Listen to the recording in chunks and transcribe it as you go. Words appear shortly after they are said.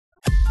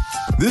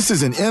This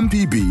is an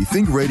MPB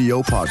Think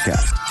Radio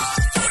podcast.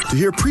 To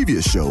hear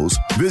previous shows,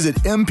 visit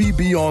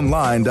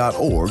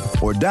mpbonline.org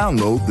or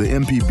download the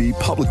MPB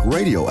Public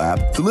Radio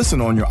app to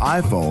listen on your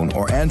iPhone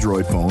or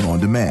Android phone on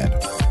demand.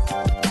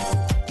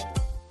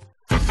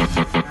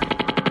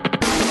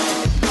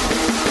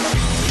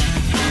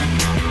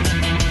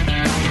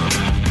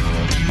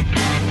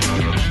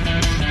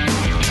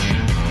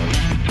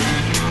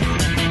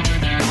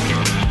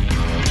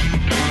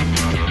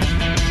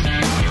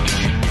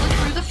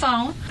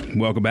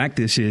 Welcome back.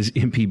 This is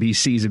MPB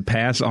Season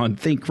Pass on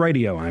Think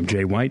Radio. I'm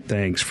Jay White.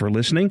 Thanks for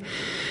listening.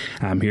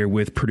 I'm here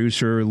with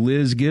producer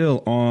Liz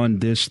Gill on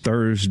this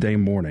Thursday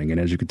morning. And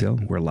as you can tell,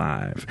 we're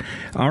live.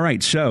 All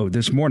right. So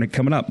this morning,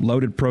 coming up,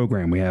 loaded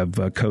program. We have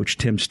Coach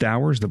Tim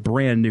Stowers, the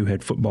brand new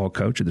head football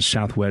coach of the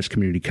Southwest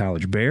Community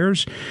College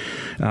Bears.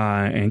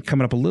 And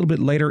coming up a little bit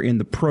later in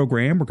the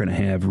program, we're going to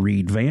have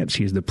Reed Vance.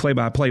 He's the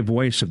play-by-play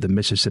voice of the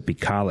Mississippi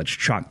College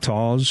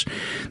Choctaws,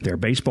 their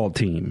baseball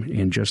team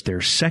in just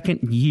their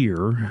second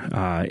year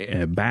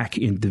back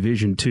in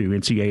Division II,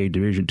 NCAA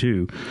Division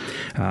II,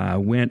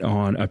 went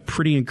on a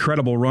pretty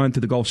incredible run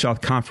through the Gulf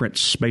South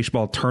Conference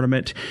baseball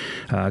tournament,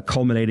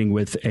 culminating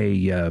with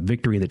a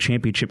victory in the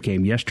championship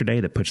game yesterday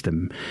that puts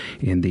them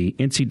in the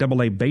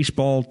NCAA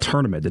baseball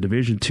tournament, the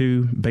Division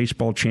II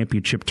baseball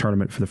championship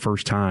tournament for the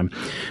first time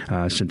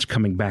since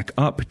coming back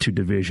up to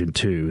Division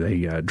II.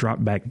 They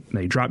dropped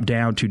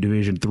down to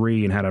Division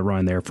III and had a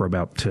run there for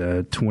about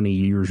 20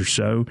 years or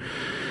so,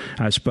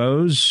 I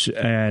suppose,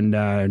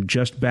 and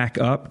just back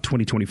up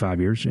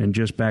 25 years and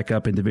just back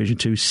up in Division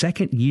II,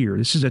 second year.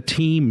 This is a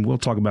team, we'll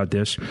talk about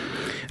this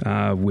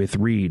with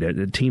Reed,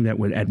 a team that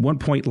at one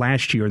point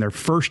last year in their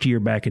first year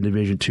back in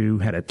Division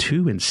II had a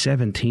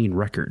 2-17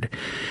 record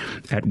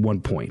at one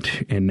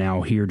point. And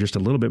now here just a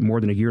little bit more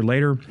than a year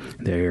later,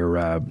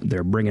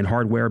 they're bringing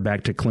hardware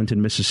back to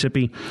Clinton,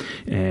 Mississippi,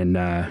 and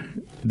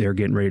they're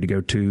getting ready to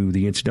go to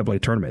the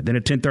NCAA tournament. Then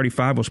at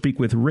 10:35, we'll speak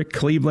with Rick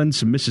Cleveland,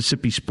 some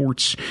Mississippi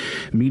sports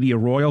media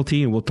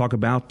royalty, and we'll talk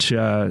about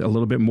a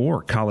little bit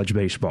more college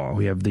baseball.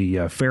 We have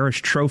the Ferris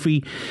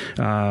Trophy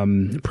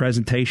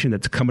presentation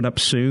that's coming up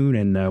soon,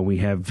 and we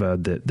have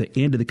the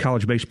end of the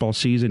college baseball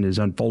season is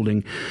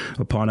unfolding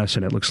upon us,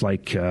 and it looks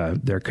like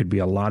there could be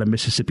a lot of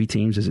Mississippi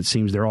teams, as it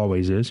seems there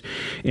always is,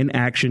 in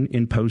action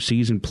in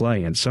postseason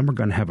play, and some are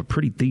going to have a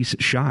pretty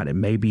decent shot at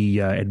maybe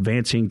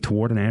advancing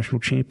toward a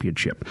national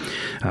championship.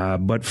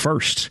 But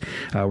first,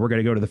 we're going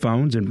to go to the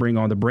phones and bring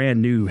on the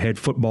brand new head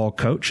football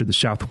coach of the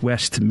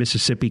Southwest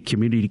Mississippi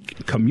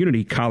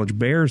Community College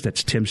Bears.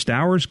 That's Tim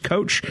Stowers.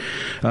 Coach,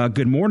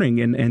 good morning,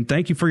 and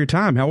thank you for your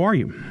time. How are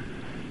you?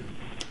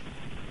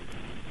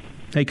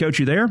 Hey, Coach,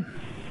 you there?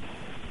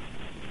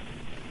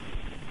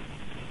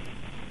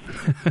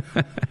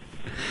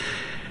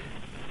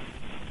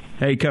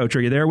 Hey, Coach,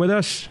 are you there with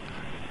us?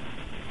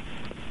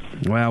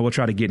 Well, we'll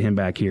try to get him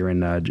back here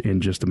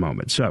in just a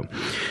moment. So,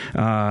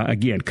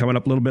 again, coming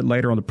up a little bit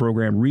later on the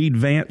program, Reed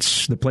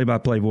Vance, the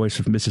play-by-play voice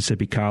of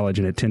Mississippi College,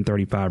 and at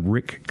 10:35,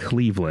 Rick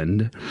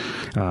Cleveland,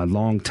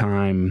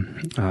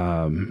 longtime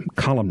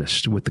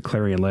columnist with the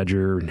Clarion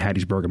Ledger and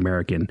Hattiesburg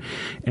American,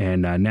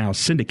 and now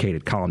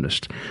syndicated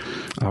columnist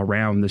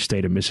around the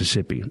state of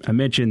Mississippi. I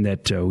mentioned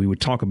that we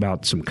would talk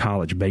about some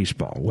college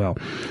baseball. Well,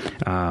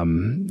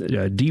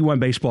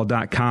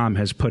 D1Baseball.com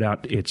has put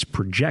out its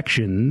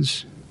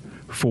projections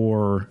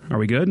for, are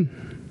we good?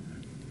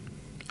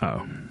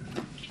 Oh,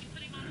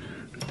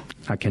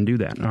 I can do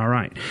that. All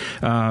right.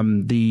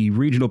 The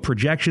regional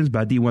projections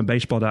by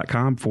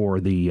D1Baseball.com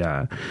for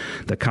the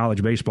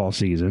college baseball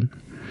season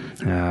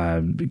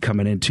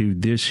coming into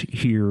this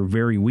here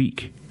very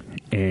week.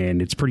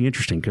 And it's pretty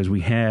interesting because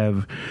we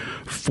have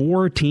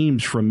 4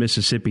 teams from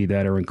Mississippi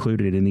that are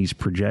included in these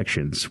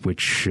projections,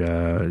 which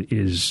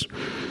is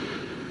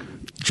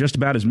just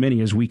about as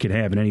many as we could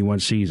have in any one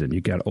season.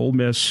 You've got Ole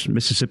Miss,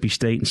 Mississippi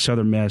State, and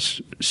Southern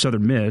Miss,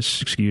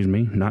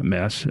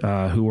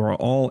 who are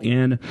all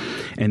in,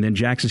 and then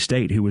Jackson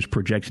State, who was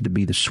projected to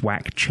be the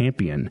SWAC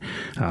champion,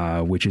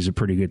 which is a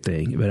pretty good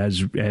thing. But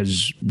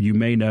as you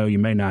may know, you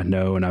may not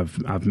know, and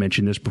I've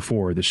mentioned this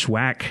before, the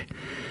SWAC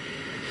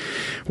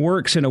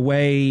works in a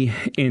way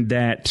in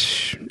that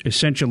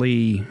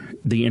essentially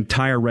the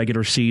entire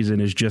regular season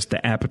is just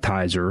the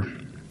appetizer,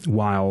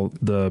 while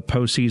the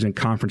postseason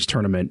conference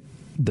tournament,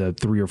 the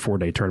 3 or 4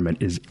 day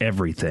tournament, is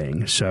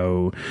everything.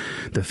 So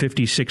the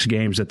 56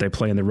 games that they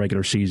play in the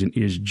regular season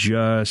is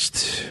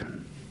just,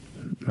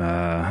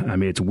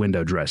 it's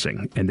window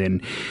dressing. And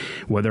then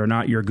whether or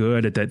not you're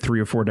good at that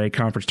 3 or 4 day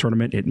conference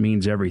tournament, it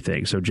means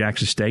everything. So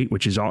Jackson State,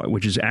 which is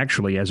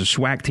actually, as a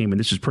SWAC team, and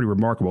this is pretty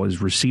remarkable,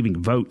 is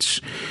receiving votes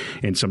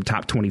in some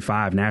top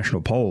 25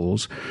 national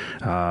polls.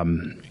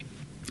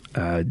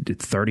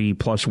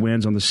 30-plus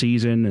wins on the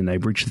season, and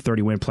they've reached the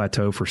 30-win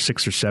plateau for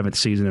 6th or 7th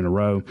season in a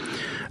row.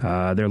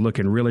 They're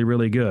looking really,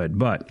 really good.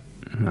 But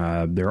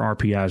Their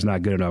RPI is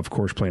not good enough, of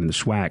course, playing in the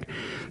SWAC,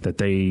 that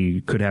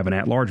they could have an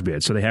at-large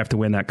bid. So they have to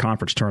win that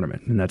conference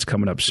tournament, and that's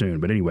coming up soon.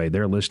 But anyway,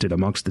 they're listed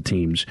amongst the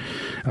teams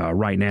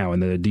right now in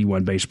the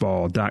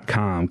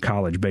D1Baseball.com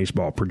college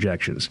baseball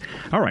projections.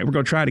 All right, we're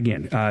going to try it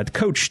again.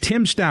 Coach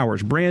Tim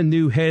Stowers, brand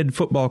new head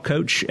football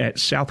coach at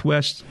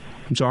Southwest.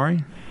 I'm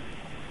sorry?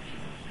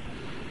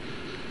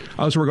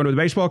 Oh, so we're going to the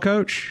baseball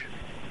coach?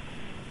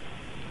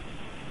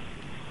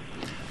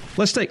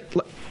 Let's take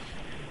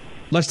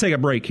a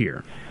break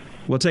here.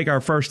 We'll take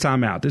our first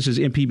time out. This is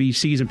MPB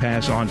Season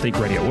Pass on Think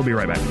Radio. We'll be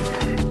right back.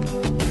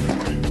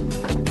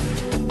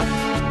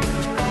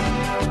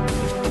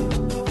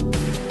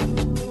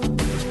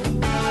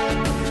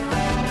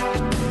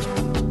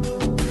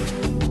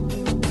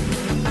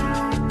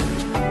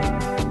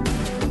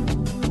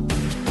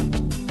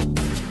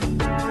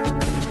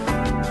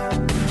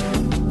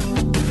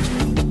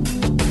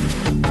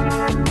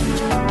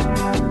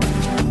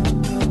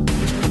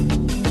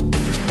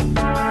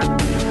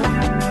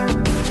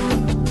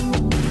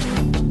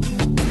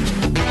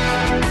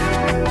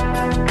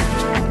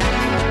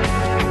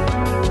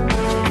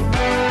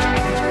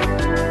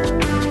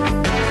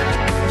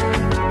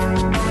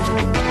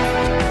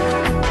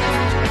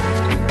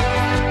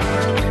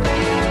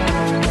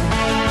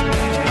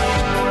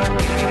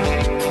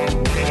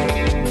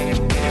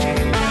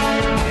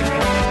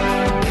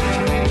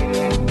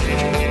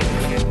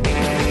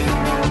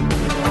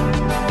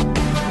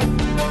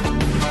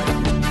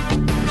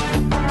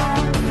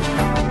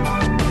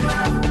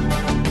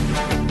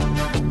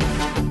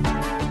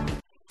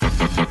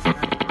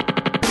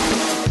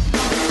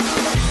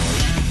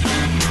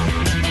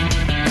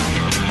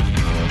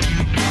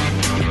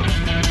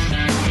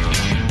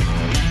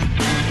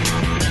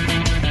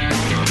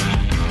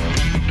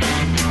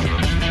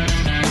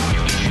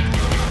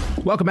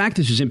 Welcome back.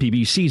 This is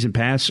MPB Season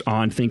Pass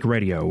on Think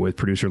Radio with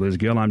producer Liz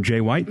Gill. I'm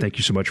Jay White. Thank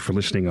you so much for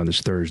listening on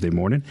this Thursday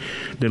morning.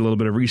 Did a little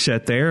bit of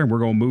reset there, and we're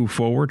going to move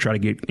forward, try to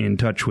get in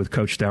touch with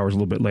Coach Stowers a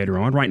little bit later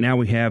on. Right now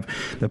we have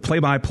the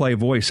play-by-play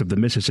voice of the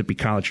Mississippi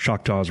College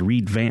Choctaws,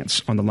 Reed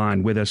Vance, on the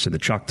line with us. And the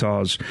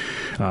Choctaws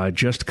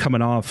just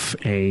coming off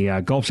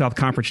a Gulf South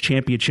Conference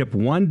championship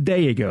one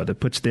day ago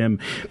that puts them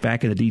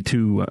back in the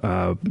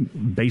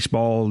D2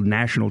 baseball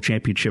national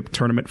championship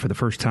tournament for the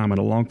first time in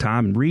a long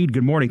time. And Reed,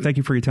 good morning. Thank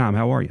you for your time.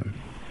 How are you?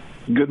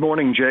 Good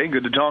morning, Jay.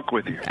 Good to talk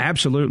with you.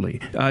 Absolutely.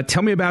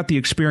 Tell me about the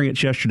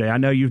experience yesterday. I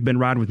know you've been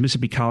riding with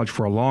Mississippi College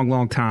for a long,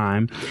 long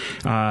time,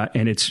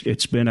 and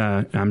it's been,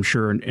 I'm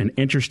sure, an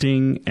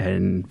interesting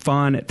and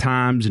fun at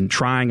times and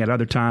trying at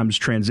other times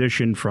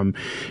transition from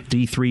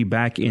D3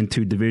 back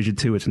into Division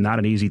II. It's not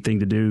an easy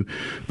thing to do,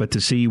 but to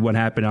see what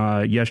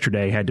happened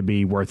yesterday had to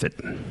be worth it.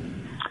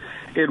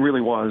 It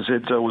really was.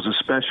 It was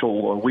a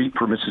special week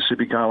for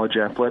Mississippi College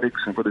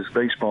athletics and for this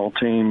baseball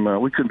team.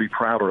 We couldn't be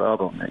prouder of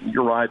them.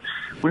 You're right.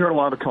 We heard a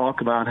lot of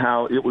talk about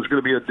how it was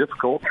going to be a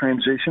difficult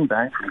transition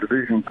back from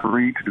Division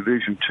III to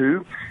Division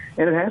II,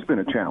 and it has been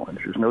a challenge.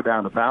 There's no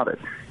doubt about it.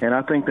 And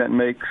I think that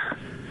makes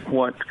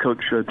what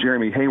Coach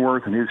Jeremy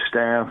Hayworth and his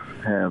staff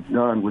have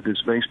done with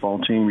this baseball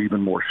team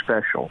even more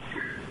special.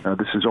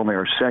 This is only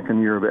our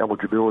second year of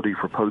eligibility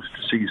for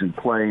postseason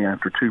play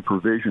after two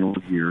provisional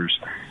years.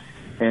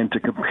 And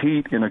to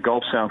compete in a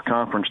Gulf South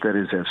Conference that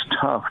is as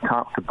tough,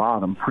 top to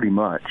bottom, pretty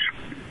much,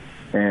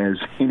 as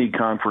any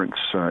conference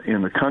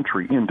in the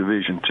country in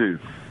Division II.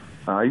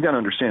 You got to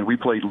understand, we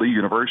played Lee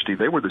University.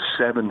 They were the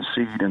 7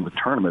 seed in the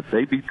tournament.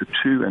 They beat the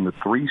 2 and the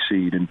 3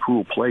 seed in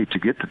pool play to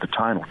get to the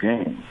title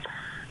game.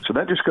 So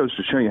that just goes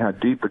to show you how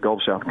deep the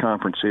Gulf South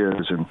Conference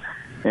is.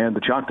 And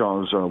the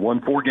Choctaws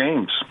won 4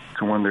 games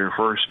to win their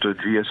first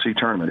GSC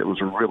tournament. It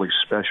was a really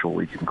special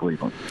week in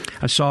Cleveland.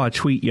 I saw a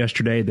tweet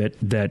yesterday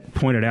that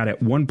pointed out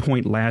at one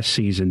point last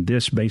season,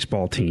 this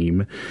baseball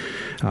team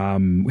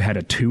had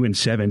a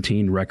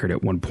 2-17 record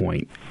at one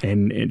point.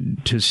 And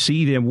to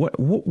see them,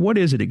 what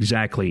is it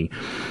exactly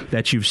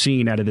that you've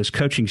seen out of this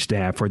coaching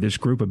staff or this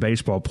group of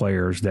baseball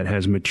players that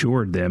has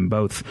matured them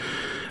both,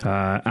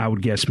 I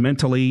would guess,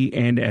 mentally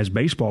and as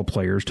baseball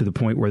players to the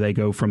point where they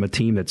go from a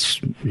team that's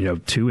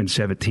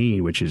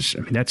 2-17, which is,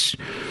 I mean, that's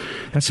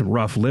some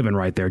rough living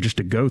right there, just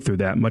to go through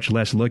that, much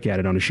less look at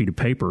it on a sheet of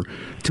paper,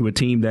 to a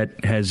team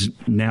that has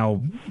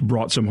now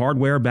brought some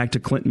hardware back to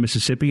Clinton,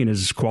 Mississippi, and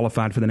is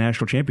qualified for the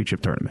national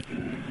championship tournament.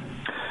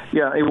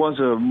 Yeah, it was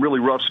a really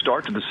rough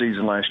start to the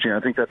season last year. I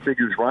think that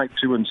figure's right,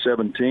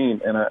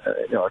 2-17, and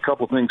a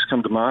couple of things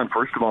come to mind.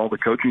 First of all, the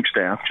coaching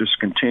staff just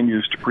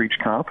continues to preach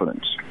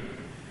confidence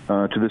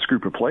to this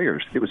group of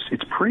players.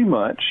 It's pretty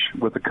much,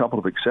 with a couple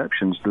of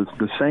exceptions,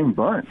 the same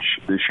bunch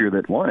this year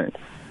that won it.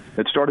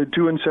 It started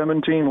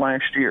 2-17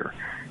 last year.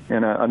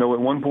 And I know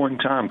at one point in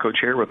time, Coach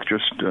Hayworth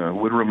just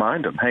would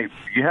remind them, hey,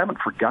 you haven't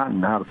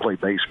forgotten how to play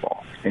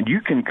baseball, and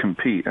you can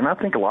compete. And I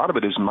think a lot of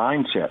it is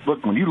mindset.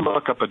 Look, when you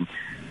look up and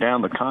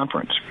down the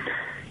conference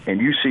and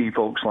you see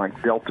folks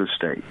like Delta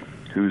State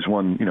who's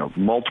won,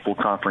 multiple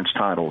conference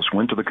titles,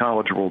 went to the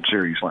College World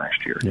Series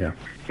last year. Yeah.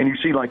 And you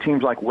see like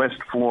teams like West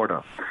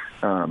Florida,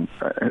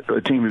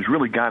 a team who's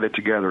really got it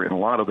together in a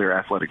lot of their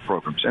athletic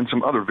programs, and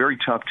some other very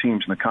tough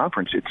teams in the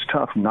conference. It's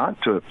tough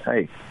not to,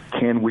 hey,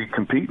 can we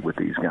compete with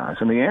these guys?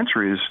 And the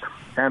answer is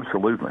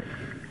absolutely.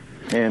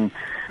 And,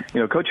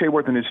 Coach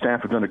Hayworth and his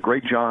staff have done a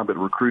great job at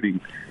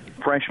recruiting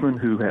freshmen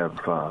who have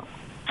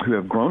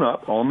grown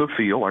up on the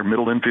field. Our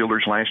middle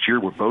infielders last year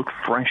were both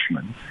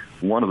freshmen.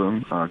 One of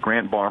them,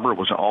 Grant Barber,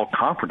 was an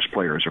all-conference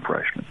player as a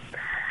freshman.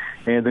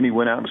 And then he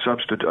went out and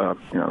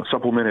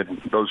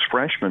supplemented those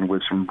freshmen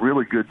with some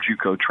really good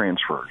JUCO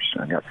transfers.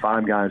 I got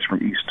 5 guys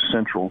from East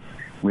Central.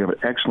 We have an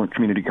excellent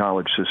community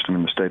college system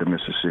in the state of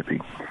Mississippi.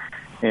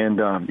 And,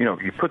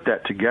 you put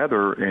that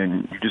together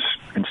and you just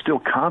instill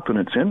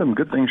confidence in them,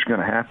 good things are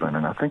going to happen.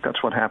 And I think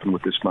that's what happened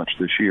with this bunch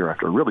this year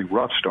after a really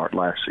rough start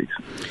last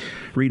season.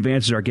 Reed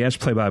Vance is our guest,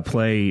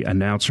 play-by-play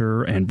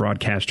announcer and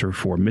broadcaster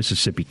for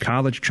Mississippi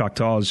College.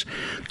 Choctaws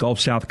Gulf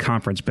South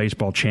Conference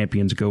baseball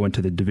champions go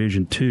into the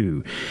Division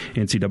II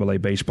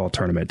NCAA baseball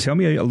tournament. Tell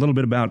me a little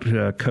bit about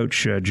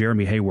Coach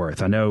Jeremy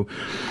Hayworth. I know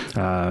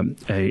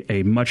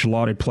a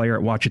much-lauded player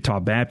at Ouachita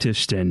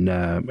Baptist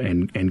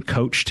and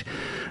coached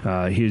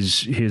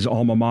his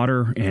alma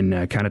mater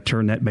and kind of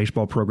turned that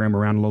baseball program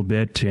around a little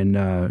bit, and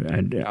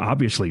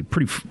obviously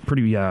pretty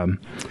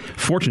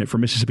fortunate for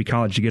Mississippi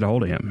College to get a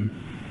hold of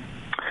him.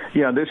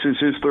 Yeah, this is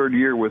his 3rd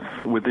year with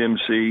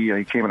MC.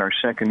 He came in our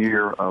 2nd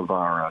year of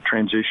our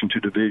transition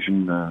to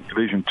Division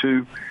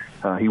II.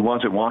 He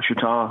was at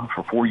Ouachita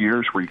for 4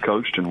 years where he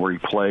coached and where he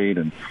played,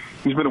 and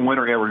he's been a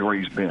winner everywhere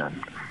he's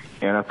been.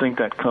 And I think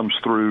that comes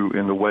through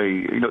in the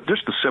way,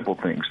 just the simple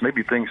things,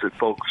 maybe things that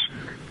folks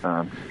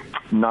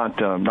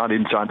not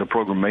inside the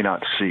program may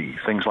not see.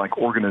 Things like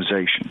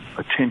organization,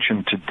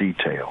 attention to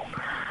detail.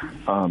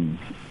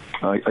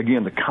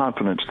 Again, the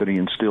confidence that he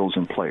instills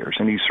in players,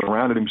 and he's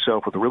surrounded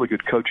himself with a really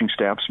good coaching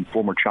staff, some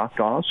former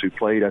Choctaws who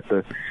played at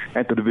the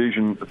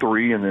Division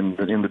III and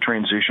then in the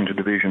transition to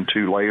Division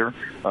II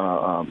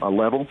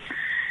level.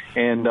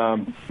 And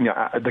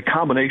the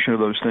combination of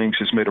those things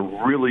has made a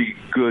really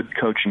good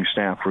coaching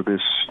staff for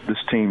this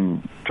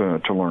team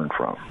to learn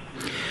from.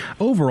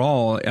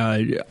 Overall,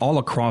 all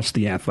across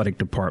the athletic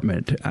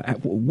department,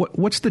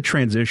 what's the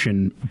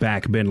transition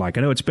back been like?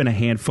 I know it's been a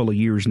handful of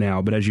years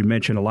now, but as you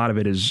mentioned, a lot of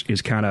it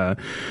is kind of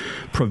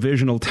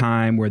provisional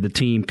time where the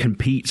team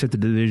competes at the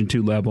Division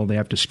II level. They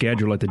have to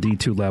schedule at the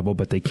D2 level,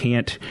 but they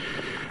can't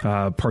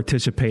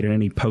participate in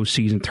any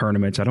postseason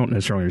tournaments. I don't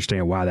necessarily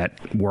understand why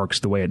that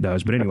works the way it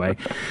does, but anyway,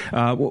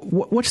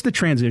 what's the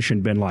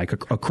transition been like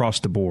across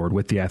the board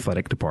with the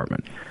athletic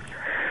department?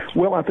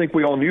 Well, I think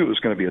we all knew it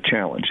was going to be a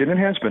challenge, and it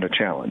has been a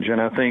challenge.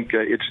 And I think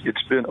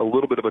it's been a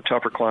little bit of a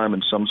tougher climb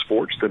in some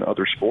sports than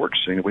other sports.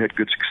 We had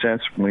good success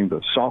winning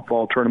the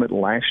softball tournament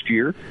last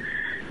year.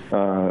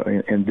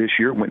 And this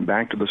year went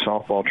back to the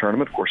softball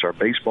tournament. Of course, our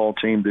baseball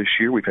team this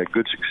year, we've had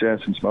good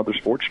success in some other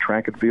sports,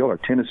 track and field. Our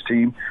tennis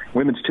team,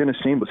 women's tennis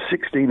team, was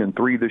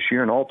 16-3 this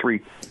year, and all 3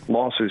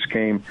 losses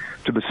came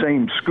to the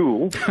same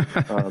school,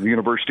 the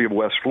University of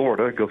West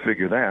Florida. Go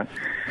figure that.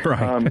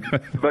 Right.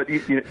 But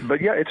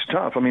yeah, it's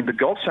tough. I mean, the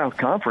Gulf South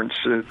Conference,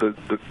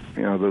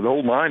 the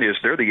old line is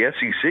they're the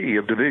SEC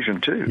of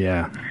Division II.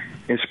 Yeah.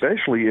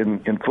 Especially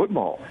in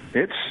football,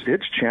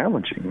 it's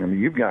challenging. I mean,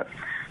 you've got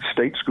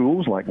state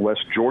schools like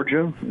West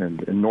Georgia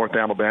and North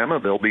Alabama.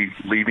 They'll be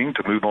leaving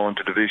to move on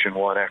to Division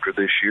I after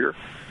this year.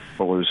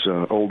 It was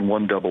old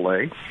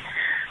 1AA.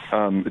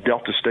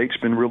 Delta State's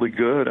been really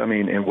good. I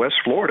mean, and West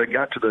Florida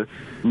got to the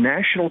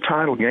national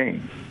title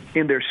game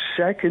in their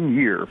 2nd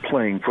year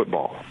playing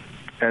football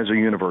as a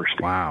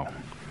university. Wow.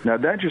 Now,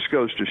 that just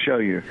goes to show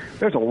you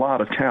there's a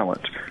lot of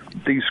talent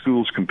these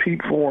schools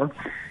compete for.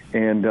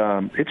 And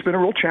it's been a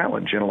real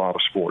challenge in a lot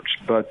of sports.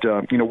 But,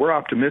 we're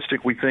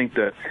optimistic. We think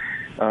that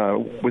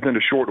within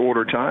a short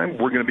order time,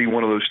 we're going to be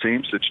one of those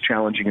teams that's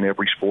challenging in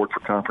every sport for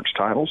conference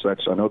titles.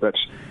 I know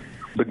that's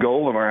the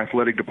goal of our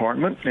athletic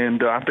department,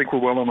 and I think we're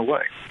well on the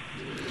way.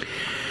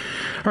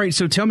 All right,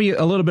 so tell me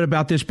a little bit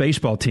about this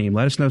baseball team.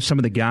 Let us know some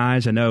of the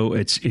guys. I know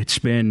it's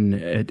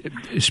been,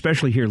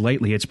 especially here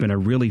lately, it's been a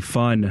really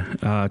fun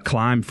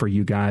climb for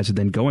you guys, and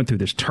then going through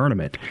this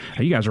tournament.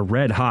 You guys are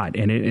red hot,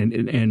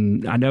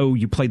 and I know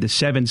you played the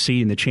 7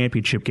 seed in the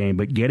championship game,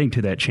 but getting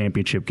to that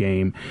championship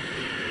game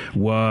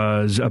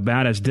was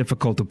about as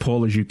difficult to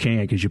pull as you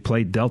can because you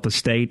played Delta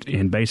State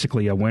in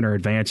basically a winner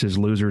advances,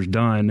 losers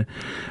done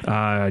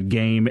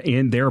game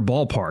in their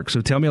ballpark.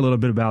 So tell me a little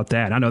bit about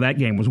that. I know that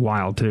game was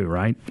wild too,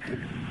 right?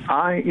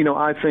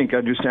 I think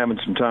I just having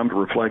some time to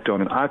reflect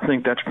on it. I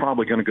think that's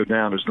probably going to go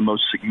down as the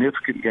most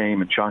significant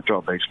game in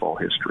Choctaw baseball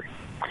history.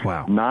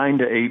 Wow.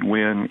 9-8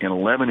 win in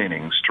 11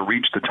 innings to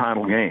reach the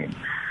title game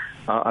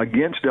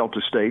against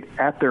Delta State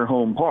at their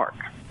home park.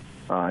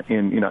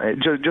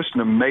 Just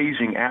an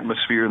amazing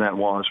atmosphere that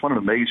was. What an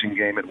amazing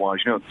game it was.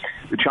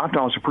 The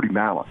Choctaws are pretty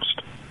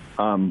balanced.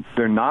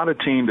 They're not a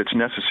team that's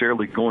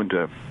necessarily going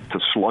to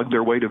slug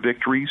their way to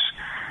victories,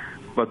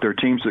 but they're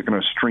teams that are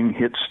going to string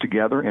hits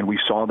together, and we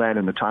saw that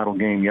in the title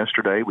game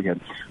yesterday. We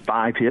had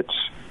 5 hits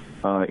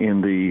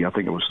in I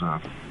think it was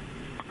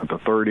the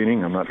third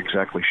inning. I'm not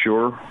exactly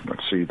sure.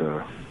 Let's see,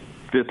 the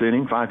fifth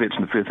inning, 5 hits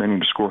in the fifth inning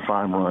to score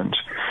 5 runs.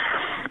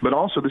 But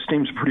also, this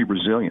team's pretty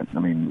resilient. I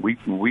mean,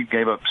 we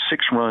gave up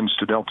 6 runs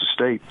to Delta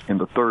State in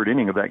the third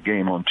inning of that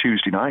game on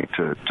Tuesday night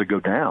to go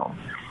down.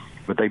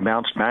 But they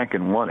bounced back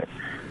and won it.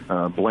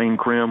 Blaine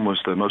Krim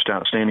was the most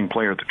outstanding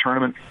player at the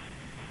tournament.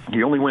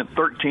 He only went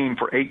 13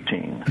 for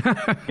 18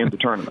 in the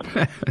tournament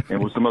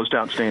and was the most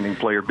outstanding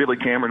player. Billy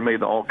Cameron made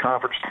the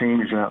all-conference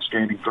team. He's an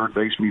outstanding third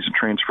baseman. He's a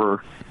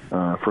transfer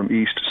from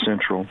East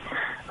Central.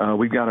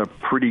 We've got a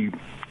pretty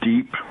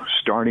deep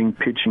starting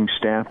pitching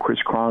staff. Chris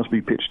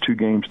Crosby pitched 2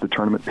 games of the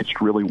tournament, pitched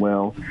really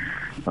well.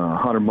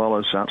 Hunter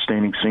Mullis,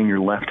 outstanding senior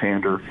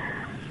left-hander.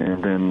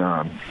 And then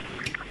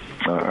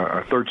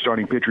our third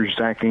starting pitcher,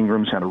 Zach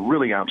Ingram's had a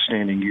really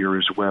outstanding year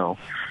as well.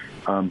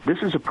 This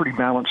is a pretty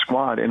balanced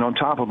squad, and on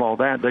top of all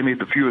that, they made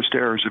the fewest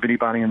errors of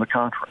anybody in the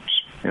conference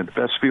and the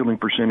best fielding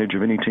percentage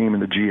of any team in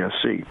the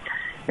GSC.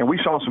 And we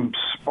saw some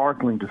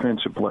sparkling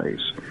defensive plays,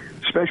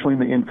 especially in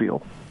the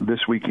infield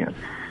this weekend.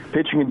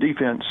 Pitching and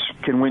defense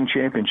can win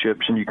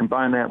championships, and you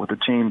combine that with a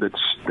team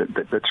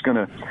that's going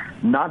to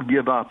not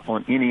give up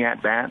on any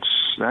at-bats.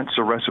 That's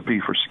a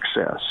recipe for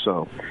success.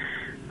 So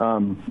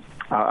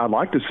I'd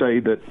like to say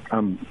that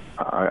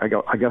I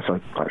guess I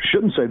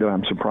shouldn't say that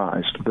I'm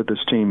surprised that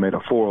this team made a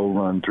 4-0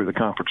 run through the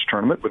conference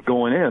tournament. But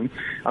going in,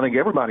 I think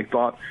everybody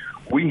thought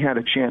we had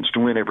a chance to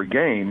win every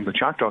game. The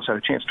Choctaws had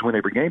a chance to win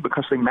every game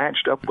because they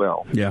matched up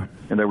well. Yeah,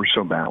 and they were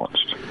so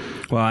balanced.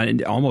 Well,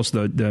 and almost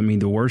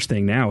the worst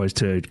thing now is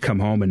to come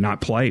home and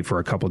not play for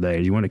a couple of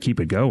days. You want to keep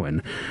it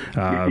going.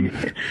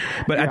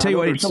 But I tell you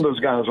what, there's some of those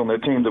guys on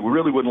that team that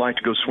really would like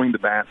to go swing the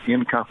bat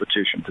in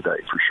competition today,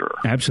 for sure.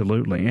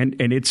 Absolutely, and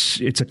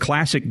it's a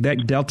classic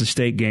that Delta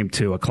State game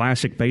too. A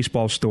classic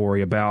baseball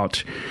story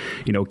about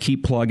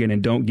keep plugging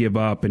and don't give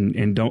up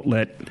and don't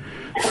let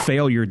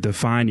failure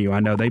define you. I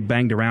know they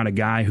banged around a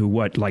guy who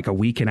like a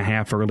week and a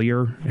half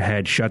earlier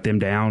had shut them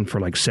down for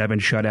like 7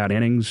 shutout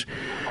innings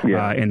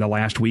in the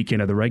last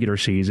weekend of the regular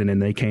season, and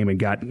they came and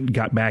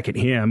got back at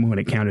him when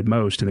it counted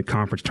most in the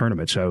conference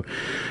tournament. So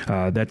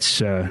that's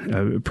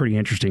pretty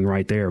interesting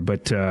right there.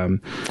 But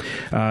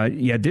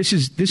this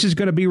is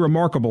going to be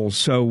remarkable.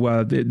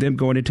 So them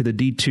going into the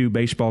D2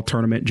 baseball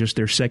tournament, just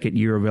their second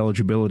year of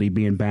eligibility,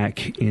 being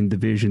back in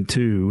Division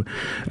II.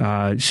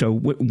 So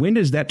when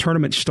does that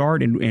tournament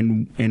start,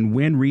 and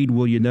when, Reed,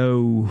 will you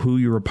know who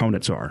your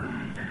opponents are?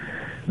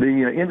 The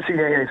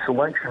NCAA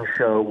selection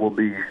show will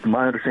be,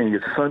 my understanding,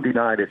 is Sunday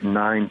night at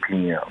 9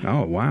 p.m.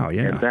 Oh, wow,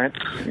 yeah. And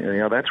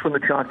that's when the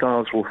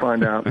Choctaws will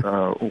find out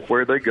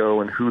where they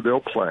go and who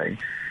they'll play.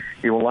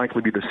 It will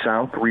likely be the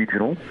South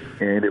Regional,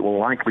 and it will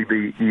likely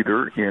be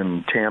either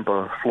in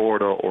Tampa,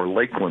 Florida, or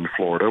Lakeland,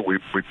 Florida. We're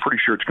pretty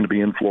sure it's going to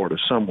be in Florida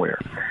somewhere.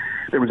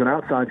 There was an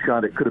outside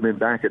shot. It could have been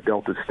back at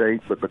Delta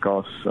State, but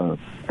because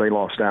they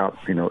lost out,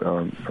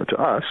 to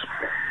us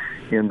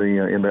in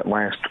that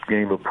last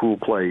game of pool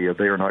play,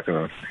 they are not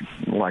going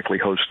to likely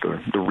host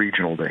the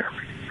regional there.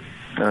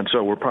 And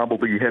so we're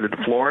probably headed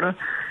to Florida.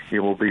 It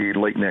will be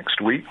late next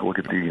week. We'll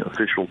get the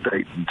official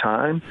date and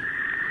time.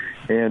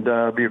 And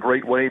be a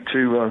great way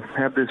to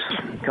have this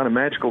kind of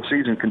magical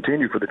season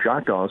continue for the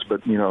Choctaws.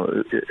 But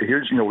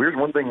here's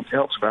one thing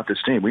else about this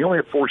team: we only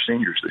have 4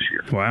 seniors this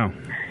year. Wow!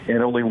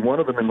 And only one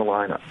of them in the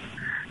lineup.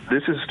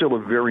 This is still a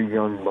very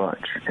young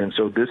bunch, and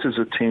so this is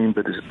a team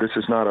this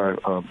is not a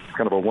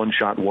kind of a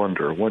one-shot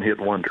wonder, one-hit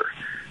wonder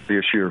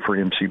this year for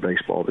MC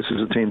baseball. This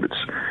is a team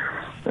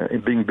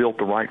that's being built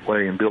the right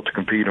way and built to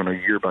compete on a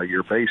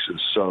year-by-year basis.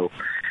 So.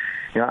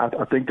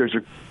 I think there's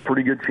a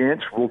pretty good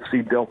chance we'll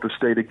see Delta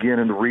State again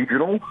in the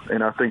regional,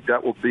 and I think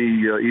that will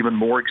be even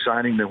more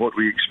exciting than what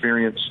we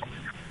experienced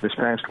this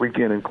past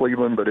weekend in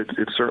Cleveland. But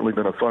it's certainly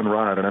been a fun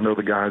ride, and I know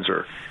the guys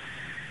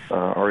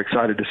are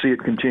excited to see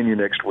it continue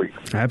next week.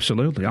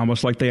 Absolutely.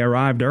 Almost like they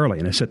arrived early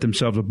and they set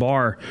themselves a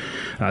bar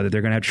that they're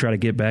going to have to try to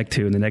get back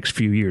to in the next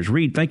few years.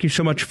 Reed, thank you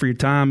so much for your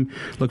time.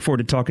 Look forward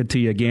to talking to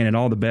you again, and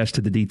all the best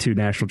to the D2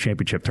 National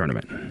Championship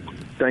Tournament.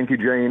 Thank you,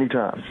 Jay.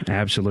 Anytime.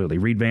 Absolutely.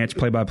 Reed Vance,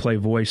 play-by-play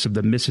voice of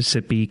the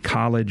Mississippi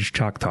College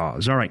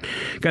Choctaws. All right.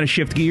 Got to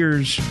shift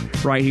gears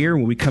right here.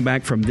 When we come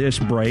back from this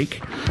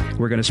break,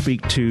 we're going to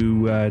speak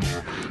to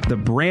the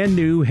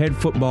brand-new head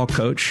football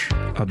coach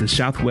of the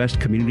Southwest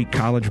Community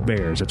College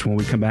Bears. That's when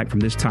we come back from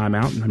this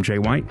timeout. I'm Jay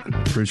White,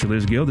 producer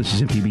Liz Gill. This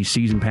is MPB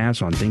Season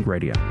Pass on Think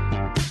Radio.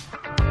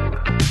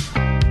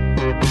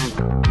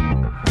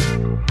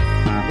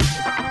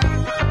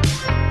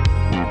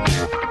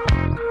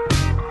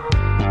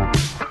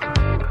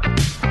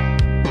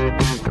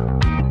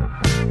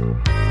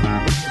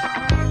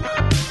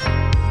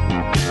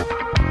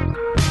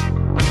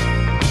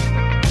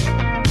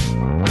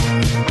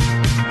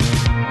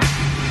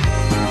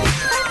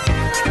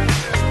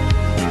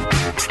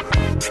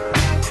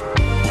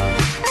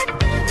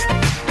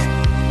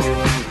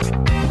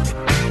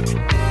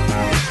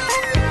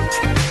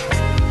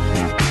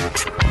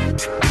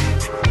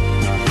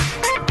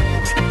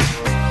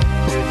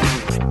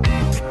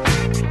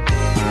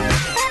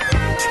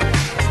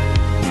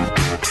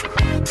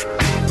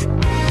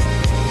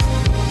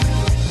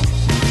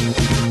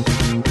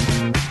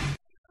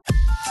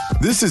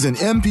 This is an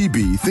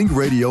MPB Think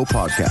Radio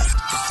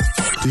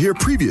podcast. To hear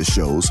previous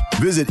shows,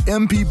 visit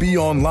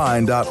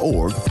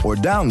mpbonline.org or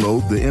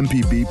download the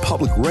MPB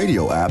Public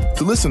Radio app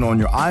to listen on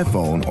your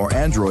iPhone or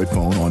Android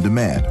phone on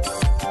demand.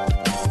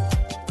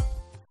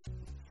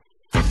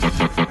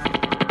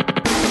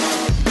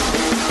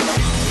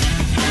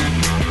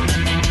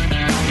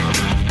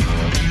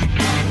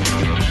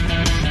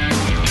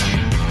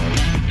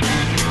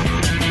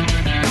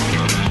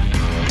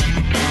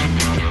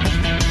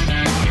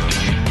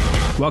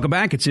 Welcome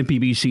back. It's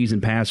MPB Season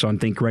Pass on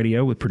Think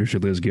Radio with producer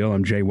Liz Gill.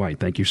 I'm Jay White.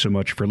 Thank you so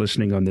much for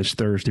listening on this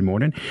Thursday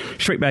morning.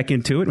 Straight back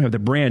into it, we have the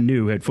brand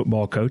new head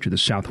football coach of the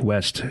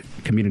Southwest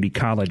Community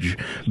College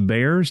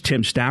Bears.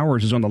 Tim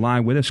Stowers is on the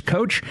line with us.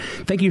 Coach,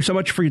 thank you so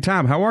much for your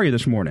time. How are you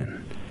this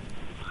morning?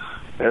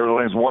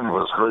 Everything's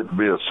wonderful. It's great to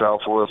be a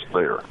Southwest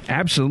Bear.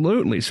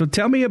 Absolutely. So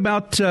tell me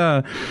about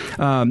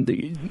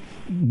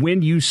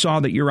when you saw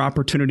that your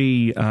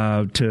opportunity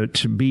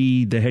to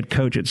be the head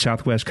coach at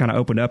Southwest kind of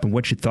opened up and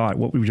what you thought.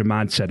 What was your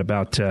mindset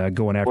about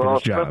going after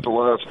this job? I spent the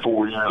last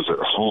 4 years at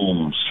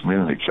Holmes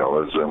Community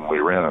College, and we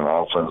ran an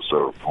offense that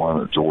was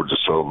playing at Georgia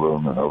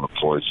Southern and other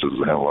places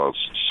and had a lot of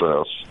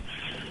success.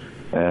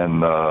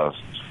 And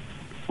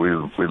we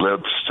led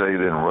the state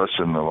in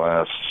rushing the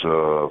last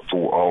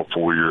all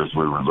 4 years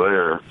we were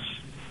there.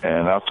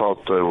 And I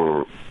thought they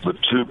were the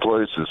two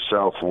places,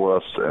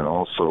 Southwest and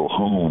also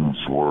Holmes,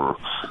 were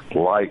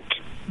like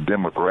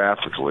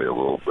demographically a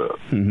little bit.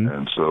 Mm-hmm.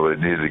 And so they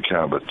needed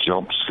kind of a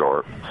jump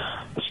start,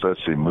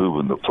 especially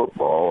moving the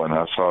football. And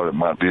I thought it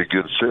might be a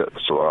good fit.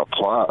 So I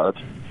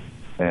applied.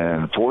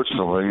 And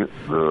fortunately,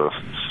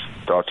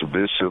 Dr.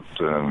 Bishop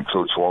and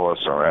Coach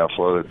Wallace, our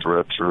athletic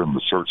director, and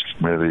the search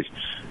committee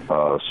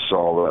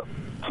saw that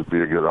to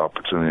be a good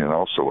opportunity and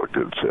also a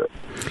good fit.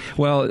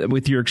 Well,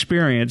 with your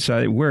experience,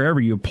 wherever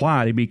you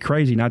applied, it'd be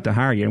crazy not to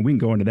hire you, and we can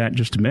go into that in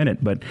just a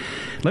minute. But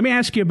let me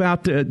ask you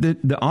about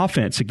the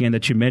offense again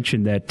that you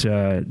mentioned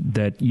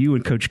that you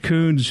and Coach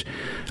Coons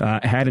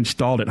had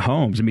installed at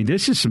Holmes. I mean,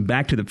 this is some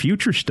back to the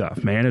future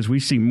stuff, man. As we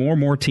see more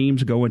and more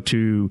teams go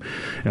into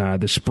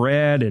the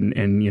spread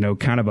and you know,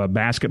 kind of a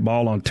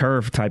basketball on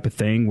turf type of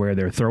thing where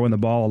they're throwing the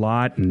ball a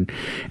lot and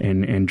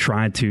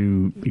trying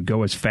to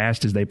go as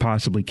fast as they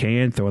possibly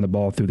can, throwing the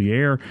ball through the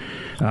air.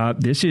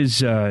 This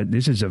is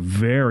a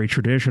very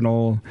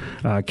traditional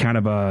kind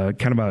of a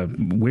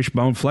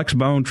wishbone,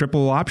 flexbone,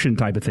 triple option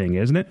type of thing,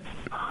 isn't it?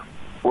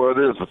 Well, it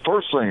is. The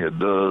first thing it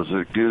does,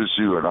 it gives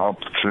you an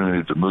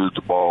opportunity to move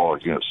the ball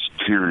against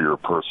superior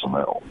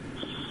personnel.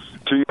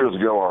 2 years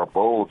ago, our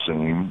bowl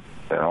team,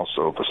 and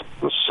also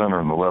the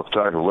center and the left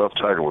tackle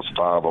was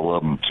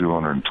 5'11",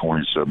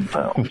 227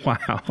 pounds.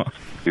 Wow.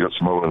 He got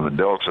smote in the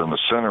Delta, and the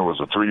center was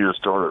a 3-year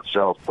starter at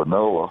South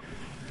Panola.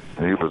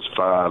 And he was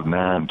 5'9",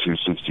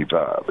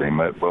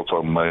 265. Both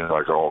of them made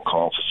like all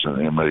conference in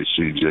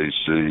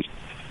MACJC,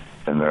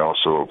 and they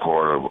also were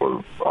part of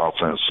an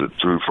offense that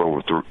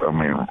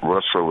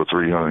rushed for over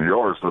 300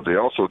 yards. But they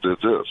also did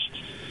this.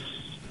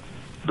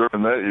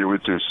 During that year, we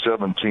threw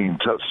 17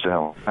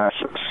 touchdown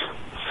passes.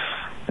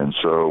 And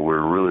so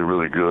we're really,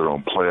 really good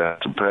on play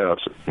action pass.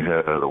 We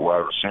had a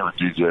wide receiver,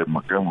 DJ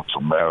Montgomery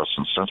from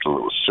Madison Central,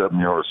 that was 7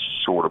 yards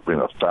short of being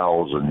a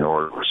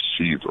 1,000-yard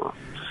receiver.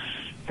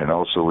 And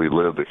also we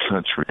led the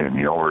country in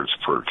yards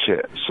per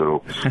catch.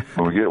 So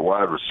when we get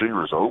wide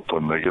receivers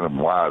open, they get them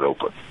wide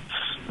open.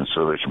 And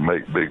so they can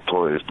make big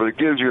plays. But it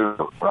gives you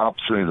an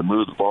opportunity to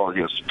move the ball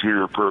against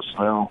superior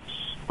personnel.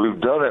 We've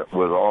done it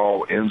with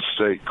all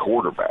in-state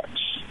quarterbacks.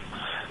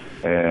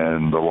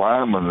 And the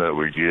linemen that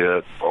we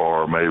get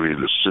are maybe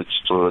the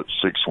 6',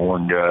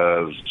 6'1"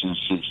 guys,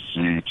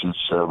 260,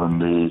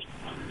 270.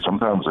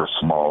 Sometimes they're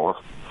smaller.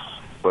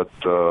 But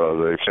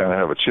they kind of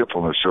have a chip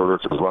on their shoulder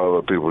because a lot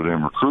of the people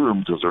didn't recruit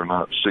them because they're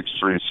not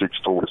 6'3",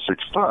 6'4",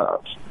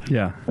 6'5".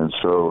 Yeah. And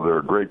so they're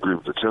a great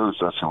group to coach.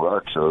 That's who I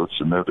coach,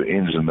 and they're the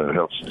engine that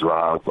helps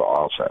drive the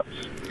offense.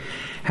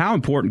 How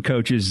important,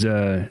 Coach, is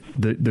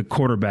the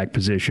quarterback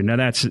position? Now,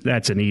 that's a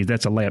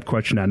layup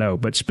question, I know,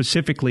 but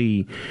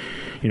specifically,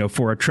 you know,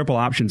 for a triple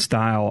option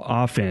style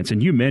offense,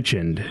 and you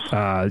mentioned,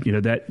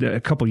 that a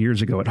couple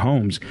years ago at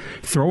Holmes,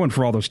 throwing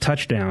for all those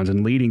touchdowns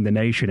and leading the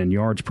nation in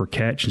yards per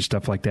catch and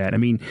stuff like that. I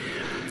mean,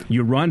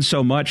 you run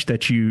so much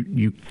that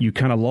you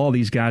kind of lull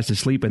these guys to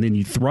sleep, and then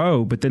you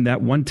throw, but then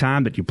that one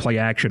time that you play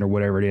action or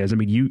whatever it is, I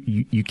mean,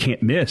 you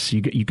can't miss.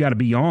 You got to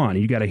be on.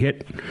 You got to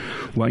hit.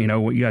 Well, you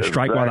got to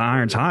strike while the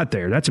iron's hot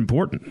there. That's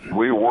important.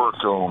 We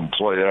worked on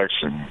play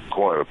action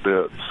quite a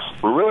bit.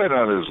 We're really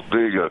not as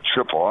big a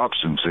triple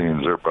option team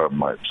as everybody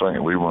might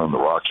think. We run the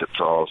rocket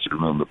toss, we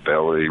run the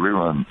belly, we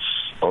run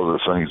other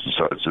things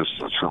besides just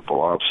the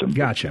triple option.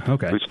 Gotcha.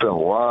 Okay. We spend a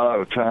lot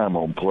of time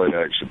on play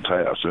action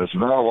pass. And it's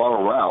not a lot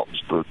of routes,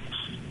 but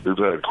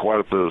we've had quite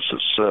a bit of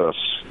success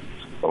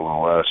over the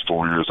last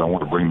 4 years. I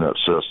want to bring that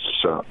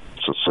success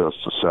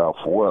to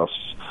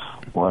Southwest,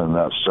 running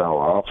that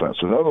style of offense.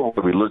 Another way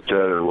we looked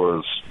at it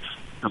was,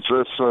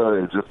 let's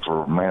say, just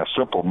for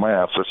simple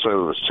math, let's say there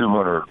was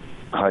 200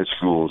 high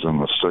schools in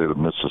the state of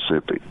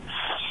Mississippi,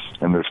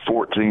 and there's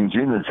 14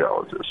 junior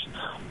colleges.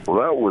 Well,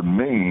 that would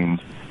mean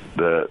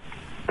that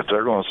if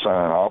they're going to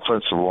sign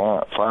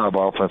 5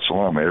 offensive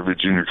linemen, every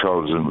junior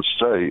college in the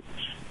state,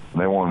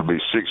 and they want to be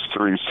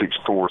 6'3",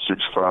 6'4",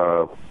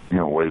 6'5",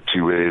 weigh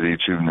 280,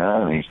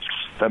 290,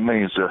 that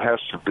means there has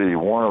to be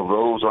one of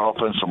those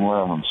offensive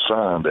linemen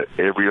signed at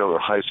every other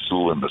high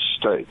school in the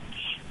state.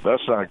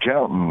 That's not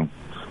counting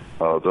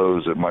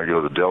those that might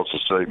go to Delta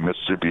State,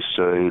 Mississippi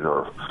State,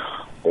 or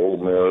Ole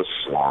Miss,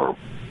 or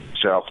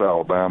South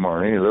Alabama,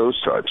 or any of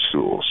those type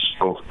schools.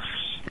 So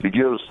it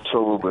gives us a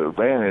little bit of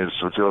advantage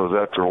because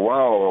after a while,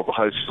 all the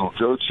high school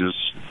coaches,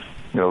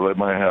 they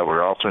might have an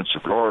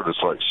offensive guard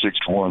that's like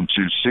 6'1",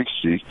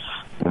 260,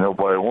 and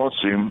nobody wants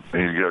him.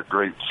 He's got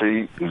great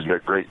feet. He's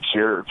got great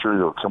character.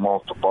 He'll come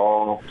off the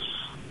ball.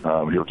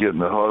 He'll get in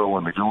the huddle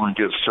when the going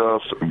gets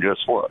tough, and guess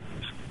what?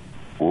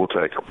 We'll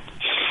take him.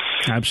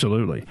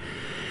 Absolutely.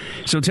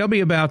 So tell me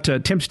about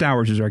Tim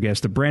Stowers is our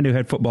guest, the brand new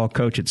head football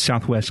coach at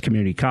Southwest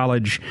Community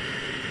College.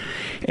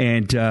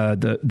 And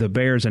the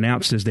Bears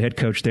announced as the head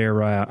coach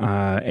there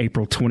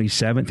April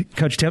 27th.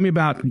 Coach, tell me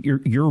about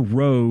your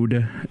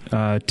road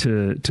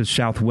to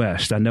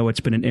Southwest. I know it's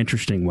been an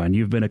interesting one.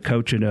 You've been a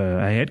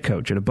head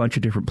coach at a bunch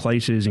of different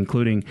places,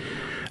 including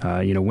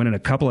winning a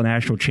couple of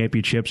national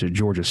championships at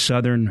Georgia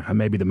Southern,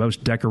 maybe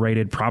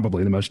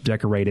probably the most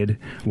decorated,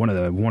 one of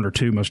the one or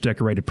two most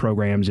decorated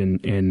programs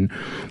in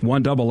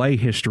 1AA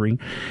history.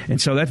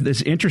 And so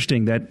that's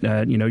interesting that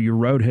your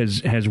road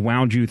has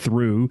wound you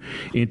through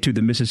into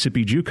the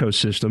Mississippi JUCO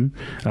system,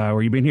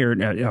 where you've been here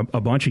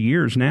a bunch of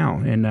years now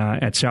and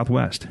at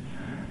Southwest.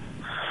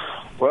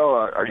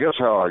 Well, I guess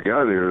how I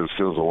got here is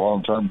because a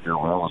long time ago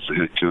when I was the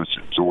head coach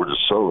at Georgia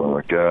Southern,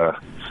 a guy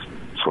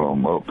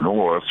from up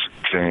north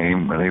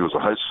came, and he was a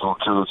high school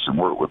coach and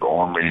worked with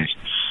Army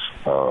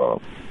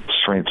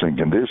strength and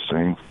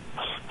conditioning.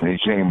 And he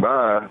came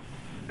by.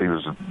 He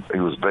was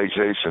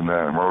vacationing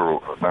down in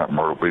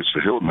Myrtle Beach,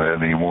 the Hilton,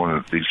 and he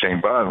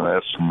came by and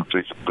asked him if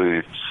he could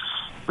be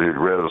the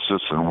grad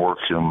assistant and work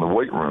in the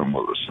weight room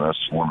with us. And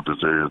that's one of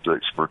his areas of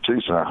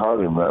expertise. And I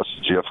hired him. That's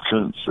Jeff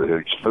Kuntz, the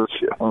head coach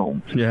at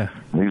home. Yeah.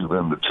 And he's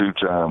been the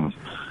 2-time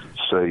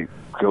state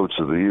coach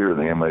of the year in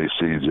the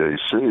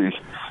MACJC.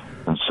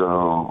 And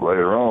so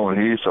later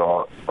on, he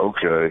thought,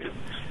 okay,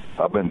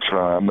 I'm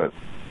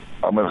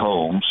at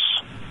Holmes,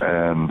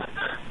 and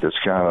it's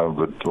kind of,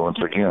 once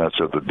again, I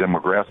said the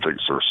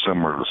demographics are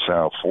similar to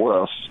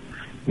Southwest.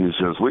 He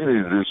says, we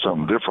need to do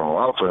something different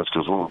on offense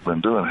because what we've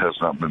been doing has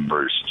not been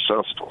very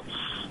successful.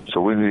 So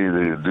we need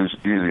to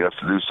either you have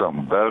to do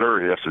something better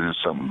or you have to do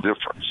something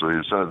different. So he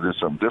decided to do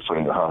something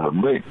different and hired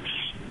me.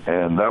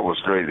 And that was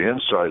great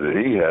insight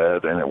that he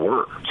had, and it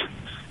worked.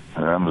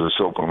 And I'm just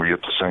hoping we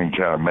get the same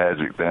kind of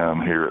magic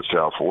down here at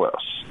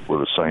Southwest with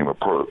the same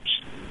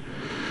approach.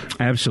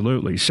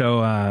 Absolutely.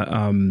 So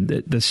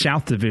the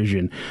South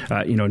Division,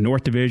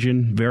 North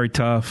Division, very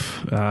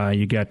tough.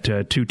 You got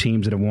 2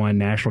 teams that have won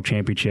national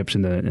championships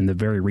in the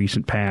very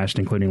recent past,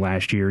 including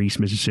last year, East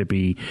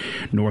Mississippi,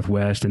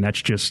 Northwest, and that's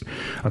just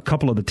a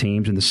couple of the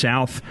teams. In the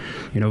South,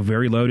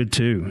 very loaded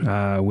too,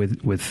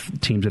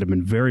 with teams that have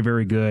been very,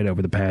 very good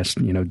over the past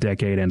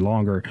decade and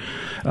longer.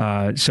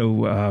 What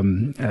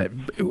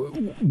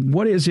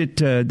is it?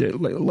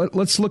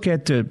 Let's look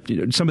at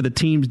some of the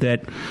teams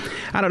that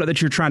I don't know that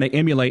you're trying to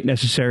emulate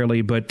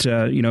necessarily, but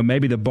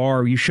maybe the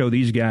bar you show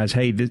these guys,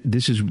 hey,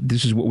 this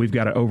is what we've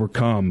got to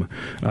overcome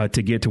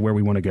to get to where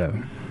we want to go.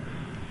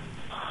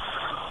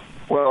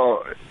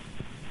 Well,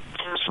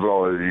 first of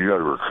all, you got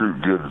to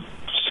recruit good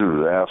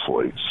student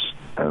athletes,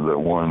 and the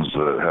ones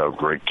that have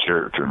great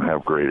character and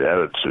have great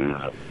attitude.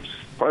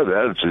 Probably the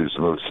attitude is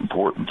the most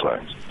important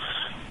thing.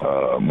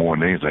 More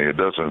than anything, it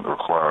doesn't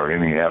require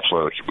any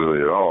athletic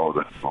ability at all,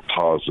 but a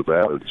positive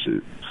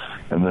attitude.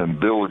 And then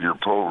build your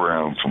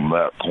program from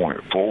that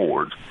point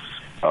forward.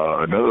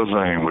 Another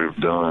thing we've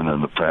done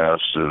in the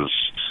past is,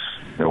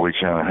 we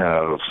kind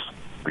of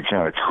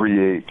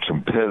create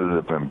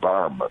competitive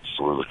environments.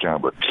 So there's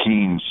kind of a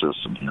team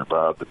system here.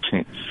 Divide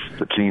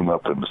the team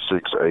up into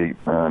 6, 8,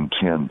 9,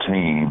 10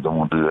 teams. I'm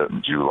going to do that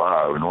in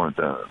July. We normally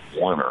do it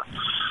in winter.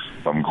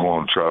 I'm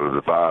going to try to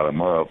divide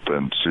them up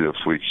and see if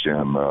we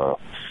can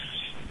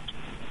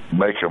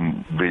make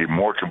them be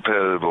more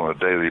competitive on a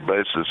daily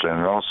basis,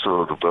 and it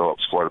also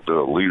develops quite a bit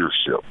of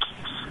leadership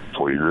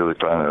where you really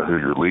find out who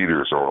your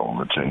leaders are on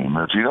the team.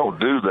 If you don't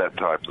do that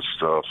type of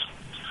stuff,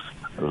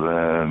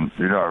 then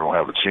you're not going to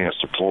have a chance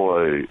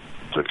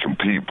to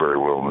compete very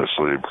well in this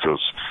league, because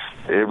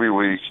every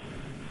week,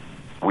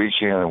 week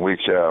in and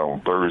week out,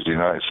 on Thursday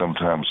night,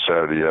 sometimes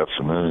Saturday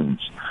afternoons,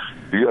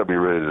 you got to be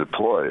ready to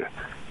play.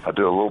 I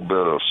did a little bit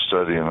of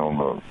studying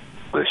on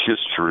the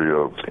history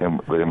of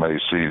the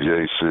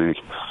MACJC.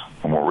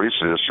 And more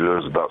recent history,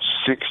 there's about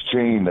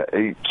 16 to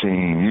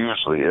 18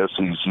 usually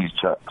SEC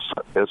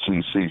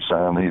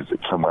signees that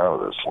come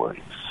out of this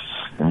league.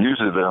 And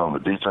usually they're on the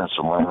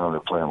defensive line, they're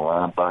playing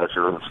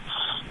linebacker,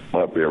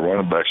 might be a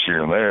running back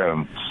here and there,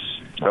 and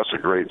that's a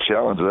great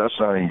challenge. That's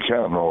not even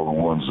counting all the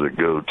ones that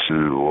go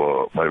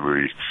to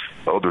maybe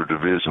other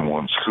Division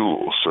I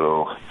schools.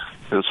 So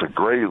it's a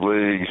great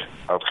league.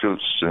 I've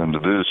coached in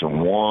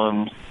Division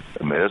I,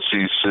 in the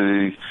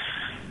SEC,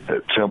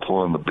 at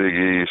Temple in the Big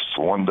East,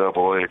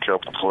 1AA a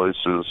couple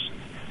places.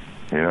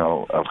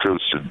 I've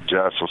coached at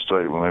Jacksonville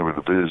State when they were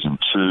Division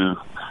II.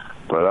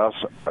 But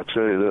I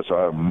tell you this,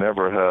 I've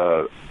never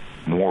had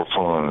more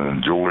fun and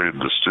enjoyed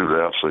the student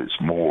athletes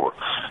more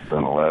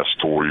than the last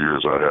 4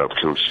 years I have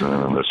coaching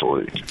in this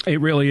league. It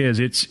really is.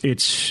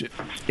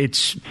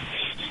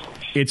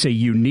 It's a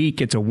unique,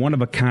 it's a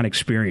one-of-a-kind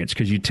experience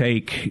because you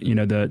take,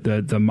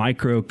 the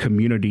micro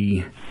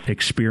community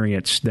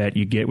experience that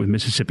you get with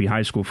Mississippi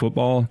high school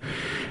football,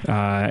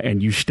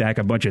 and you stack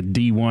a bunch of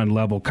D1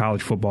 level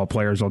college football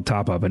players on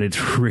top of it. It's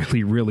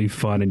really, really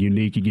fun and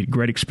unique. You get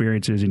great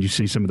experiences, and you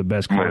see some of the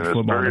best college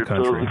football in the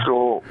country. It's very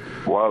physical,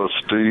 a lot of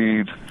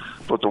speed.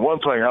 But the one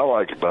thing I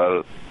like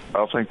about it,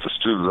 I think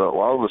a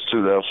lot of the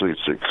student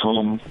athletes that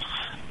come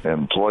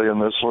and play in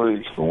this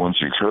league, the ones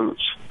you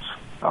coach,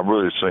 I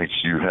really think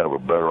you have a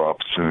better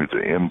opportunity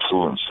to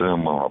influence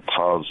them in a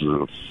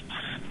positive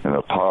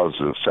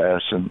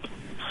fashion.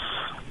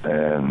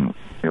 And,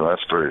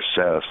 that's very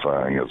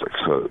satisfying as a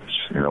coach.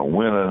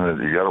 Winning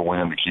it, you got to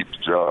win to keep the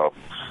job.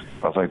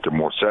 I think the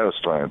more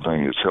satisfying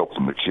thing is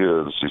helping the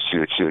kids. You see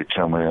a kid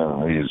come in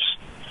and we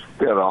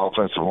had an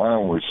offensive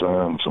line we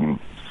signed from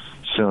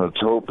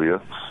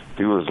Senatopia.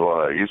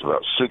 He's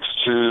about 6'2",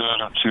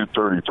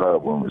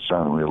 235 when we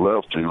signed him. When he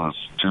left, he was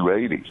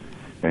 280.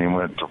 And he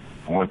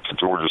went to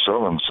Georgia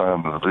Southern,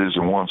 signed the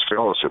Division I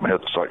scholarship, and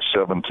had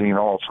 17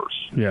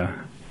 offers. Yeah.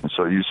 And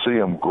so you see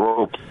them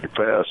grow pretty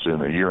fast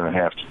in a year and a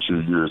half to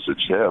 2 years that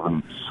you have.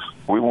 And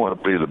we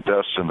want to be the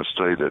best in the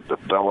state at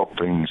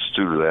developing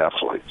student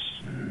athletes.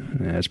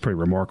 Yeah, that's pretty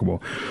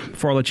remarkable.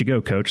 Before I let you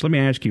go, Coach, let me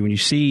ask you: when you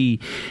see,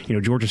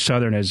 Georgia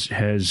Southern has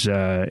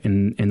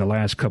in the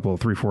last couple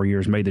of 3-4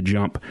 years made the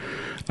jump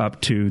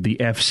up to the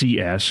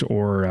FCS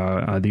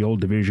or the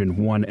old Division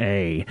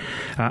 1A.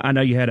 I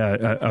know you had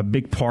a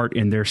big part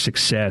in their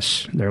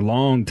success, their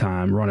long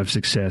time run of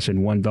success in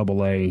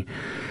 1AA.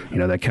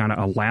 That kind of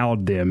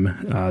allowed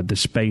them the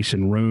space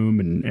and room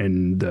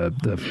and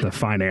the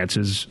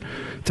finances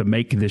to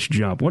make this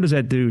jump. What does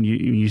that do?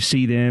 You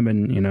see them,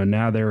 and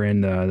now they're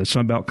in the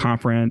Sun Belt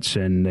Conference,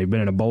 and they've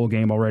been in a bowl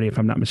game already, if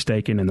I'm not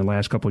mistaken, in the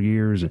last couple of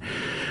years.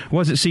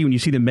 What does it see when you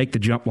see them make the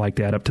jump like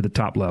that up to the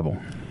top level?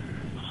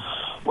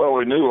 Well,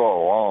 we knew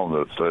all along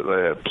that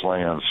they had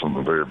plans from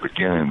the very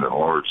beginning to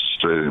enlarge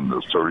the stadium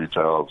to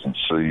 30,000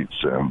 seats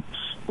and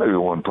maybe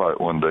one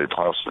day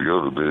possibly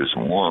go to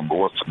Division I. But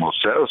what's the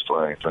most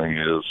satisfying thing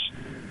is,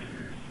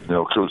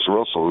 Coach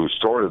Russell, who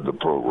started the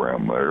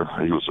program there,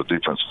 he was a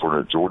defensive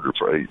coordinator at Georgia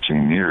for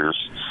 18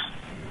 years.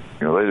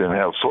 They didn't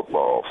have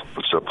football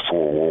except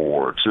before World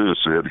War II,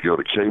 so he had to go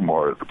to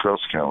Kmart at the press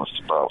conference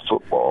to buy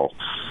football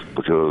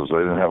because they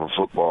didn't have a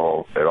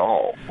football at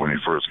all when he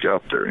first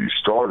got there. And he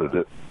started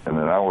it, and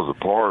then I was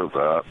a part of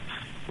that.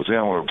 With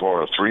him, we were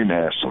part of 3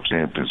 national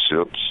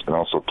championships and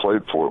also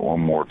played for it one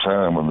more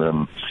time. And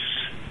then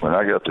when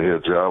I got the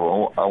head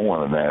job, I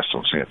won a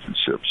national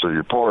championship. So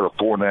you're part of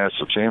 4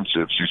 national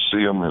championships. You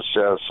see them as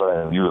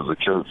satisfying you as a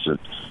coach that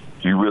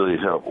you really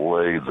help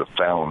lay the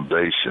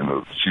foundation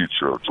of the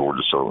future of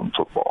Georgia Southern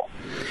football.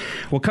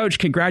 Well, Coach,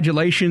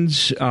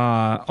 congratulations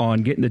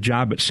on getting the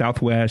job at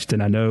Southwest,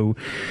 and I know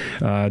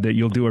that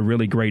you'll do a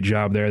really great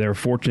job there. They're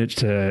fortunate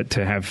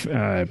to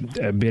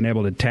have been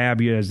able to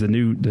tab you as the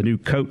new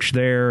coach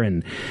there,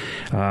 and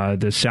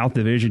the South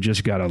Division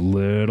just got a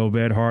little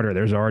bit harder.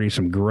 There's already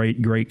some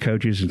great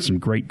coaches and some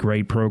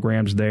great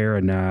programs there,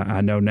 and I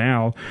know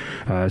now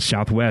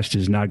Southwest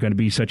is not going to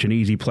be such an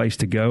easy place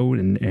to go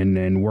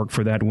and work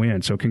for that win.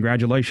 So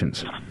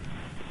congratulations.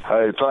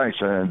 Hey, thanks,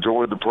 and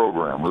enjoyed the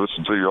program. We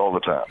listen to you all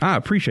the time. I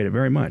appreciate it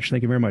very much.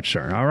 Thank you very much,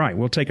 sir. All right,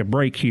 we'll take a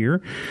break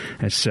here.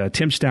 That's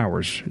Tim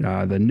Stowers,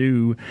 the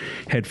new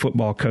head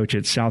football coach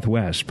at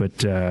Southwest.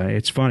 But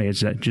it's funny.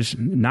 It's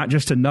not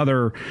just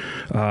another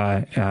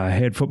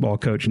head football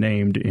coach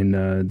named in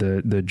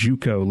the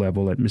JUCO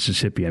level at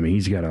Mississippi. I mean,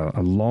 he's got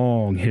a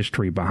long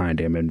history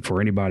behind him. And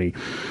for anybody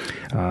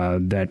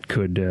that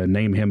could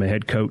name him a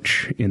head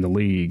coach in the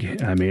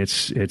league, I mean,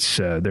 it's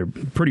they're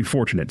pretty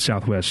fortunate,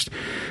 Southwest,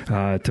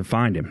 to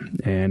find him.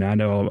 And I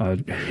know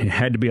it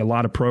had to be a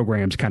lot of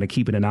programs kind of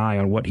keeping an eye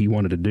on what he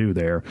wanted to do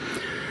there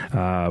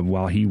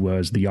while he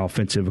was the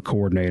offensive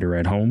coordinator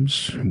at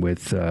Holmes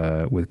with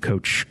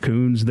Coach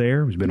Coons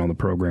there, who's been on the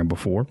program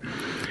before,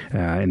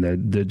 and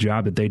the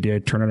job that they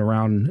did turning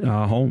around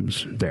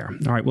Holmes there.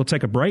 All right, we'll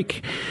take a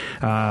break.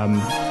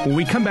 When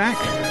we come back,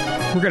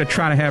 we're going to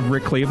try to have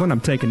Rick Cleveland.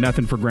 I'm taking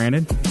nothing for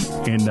granted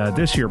in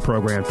this here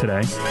program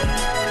today.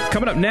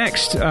 Coming up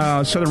next,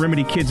 Southern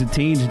Remedy Kids and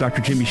Teens,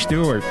 Dr. Jimmy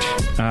Stewart.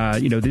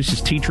 This is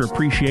Teacher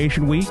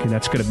Appreciation Week, and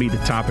that's going to be the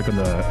topic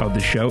of the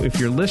show. If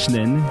you're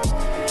listening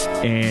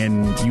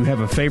and you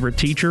have a favorite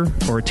teacher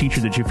or a teacher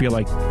that you feel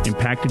like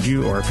impacted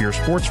you, or if you're a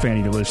sports fan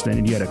and you're listening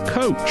and you had a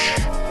coach,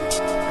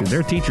 because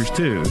they're teachers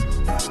too.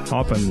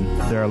 Often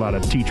there are a lot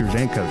of teachers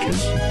and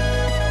coaches,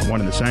 one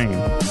and the same,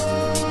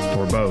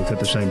 or both at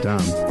the same time.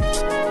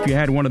 If you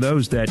had one of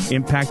those that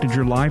impacted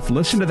your life,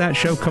 listen to that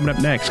show coming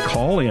up next.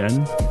 Call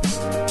in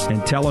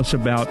and tell us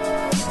about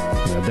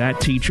that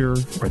teacher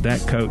or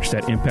that coach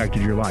that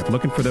impacted your life.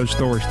 Looking for those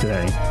stories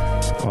today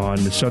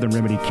on the Southern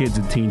Remedy Kids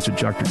and Teens with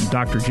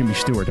Dr. Jimmy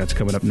Stewart. That's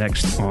coming up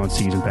next on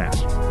Season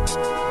Pass.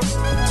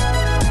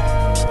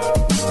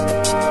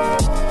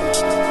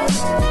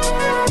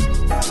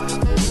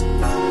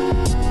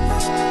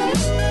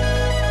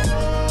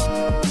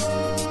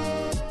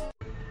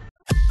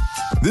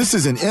 This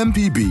is an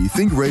MPB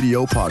Think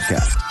Radio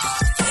podcast.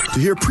 To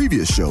hear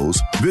previous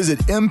shows, visit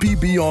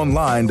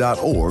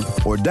mpbonline.org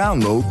or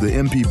download the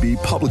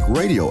MPB Public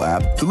Radio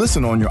app to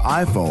listen on your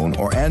iPhone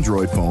or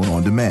Android phone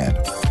on demand.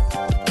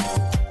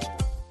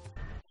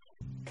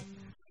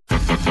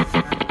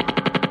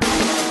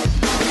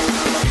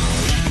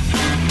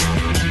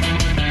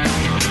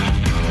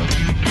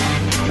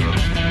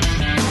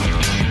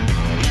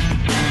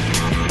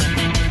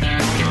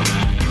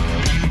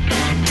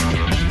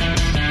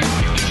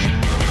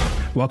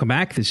 Welcome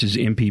back. This is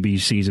MPB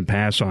Season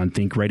Pass on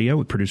Think Radio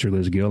with producer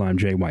Liz Gill. I'm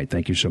Jay White.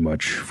 Thank you so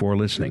much for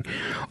listening.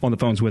 On the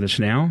phones with us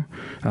now,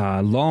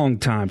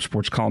 longtime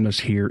sports columnist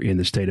here in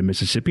the state of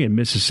Mississippi and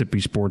Mississippi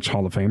Sports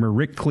Hall of Famer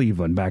Rick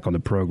Cleveland back on the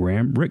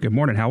program. Rick, good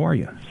morning. How are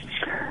you?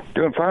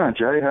 Doing fine,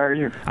 Jay. How are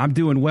you? I'm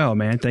doing well,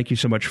 man. Thank you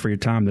so much for your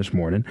time this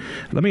morning.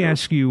 Let me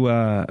ask you,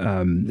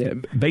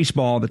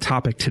 baseball, the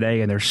topic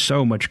today, and there's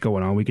so much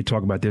going on. We could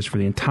talk about this for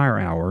the entire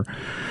hour.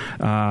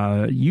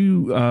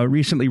 You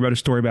recently wrote a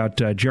story about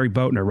Jerry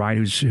Boatner, right,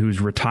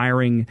 who's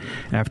retiring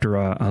after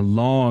a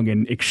long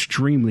and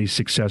extremely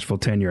successful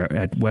tenure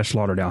at West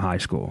Lauderdale High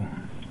School.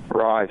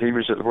 Right. He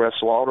was at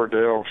West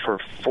Lauderdale for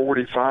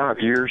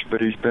 45 years,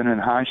 but he's been in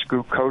high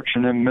school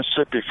coaching in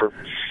Mississippi for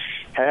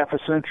half a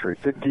century,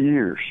 50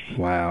 years.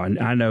 Wow. And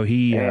I know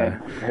he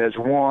has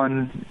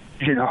won,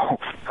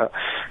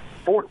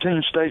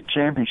 14 state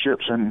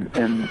championships in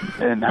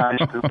high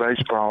school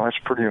baseball. That's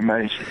pretty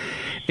amazing.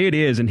 It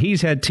is, and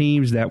he's had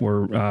teams that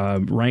were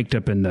ranked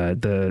up in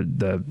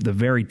the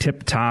very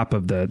tip top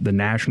of the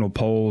national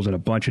polls in a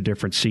bunch of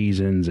different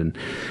seasons, and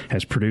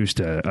has produced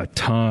a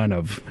ton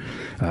of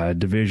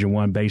Division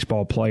I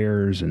baseball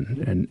players,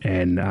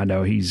 and I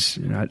know he's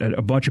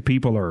a bunch of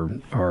people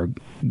are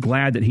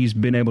glad that he's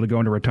been able to go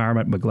into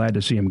retirement, but glad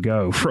to see him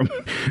go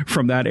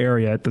from that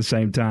area at the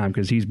same time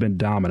because he's been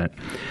dominant.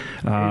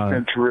 He's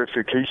been terrific.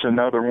 He's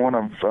another one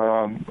of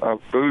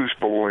Boo's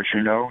boys.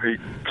 He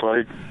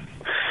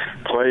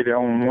played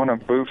on one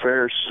of Boo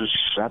Ferris's,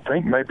 I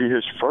think maybe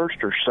his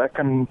first or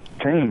second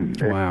team.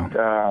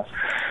 Wow.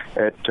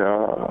 At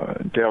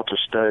Delta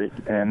State,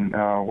 and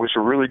was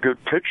a really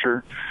good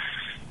pitcher,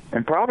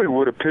 and probably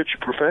would have pitched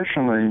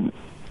professionally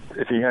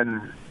if he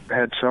hadn't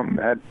had something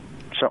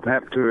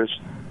happen to his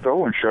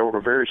throwing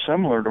shoulder, very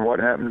similar to what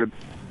happened to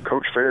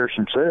Coach Ferris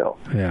himself.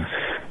 Yeah.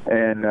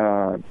 And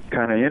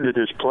kind of ended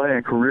his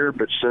playing career,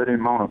 but set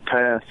him on a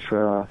path.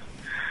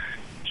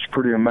 It's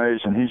pretty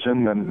amazing. He's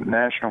in the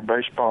National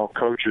Baseball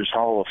Coaches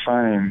Hall of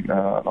Fame,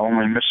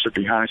 only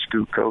Mississippi high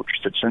school coach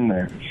that's in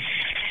there.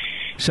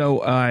 So,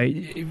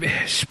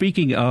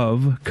 speaking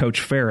of Coach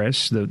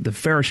Ferris, the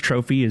Ferris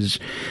Trophy is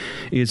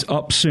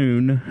up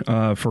soon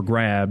for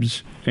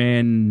grabs,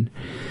 and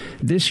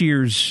this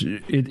year's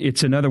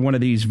it's another one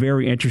of these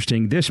very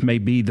interesting. This may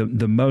be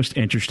the most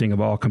interesting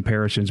of all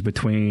comparisons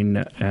between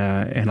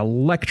an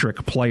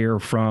electric player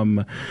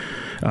from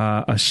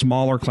a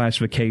smaller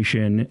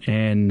classification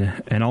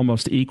and an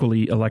almost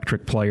equally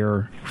electric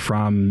player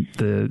from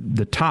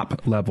the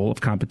top level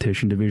of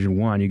competition,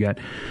 Division I. You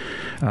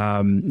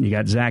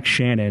got Zach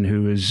Shannon,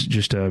 who is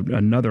just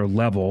another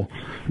level,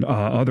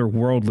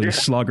 otherworldly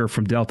slugger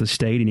from Delta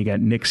State, and you got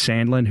Nick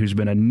Sandlin, who's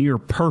been a near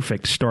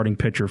perfect starting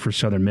pitcher for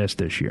Southern Miss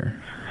this year.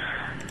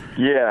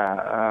 Yeah,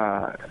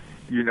 I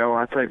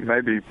think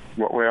maybe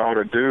what we ought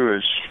to do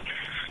is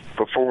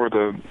before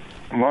the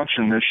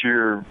luncheon this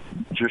year,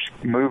 just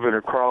move it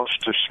across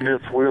to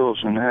Smith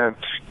Wills and have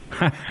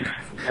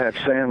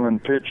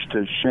Sandlin pitch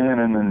to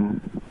Shannon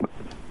and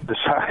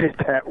decide it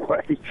that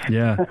way.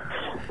 Yeah.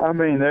 I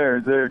mean,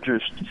 they're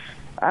just.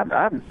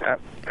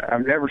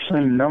 I've never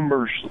seen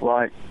numbers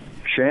like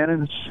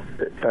Shannon's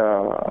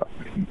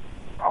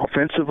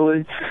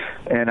offensively,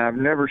 and I've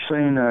never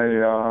seen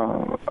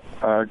a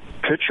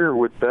pitcher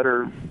with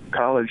better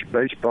college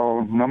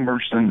baseball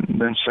numbers than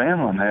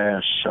Sandlin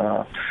has.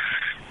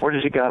 What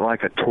has he got,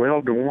 like a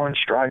 12-to-1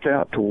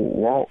 strikeout to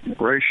walk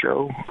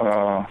ratio?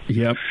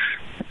 Yep.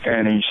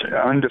 And he's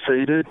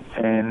undefeated,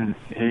 and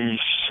his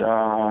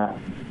ERA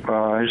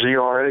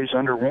is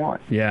under 1.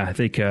 Yeah, I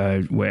think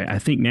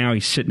now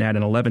he's sitting at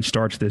 11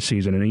 starts this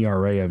season, an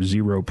ERA of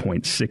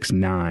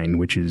 0.69,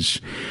 which is,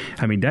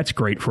 that's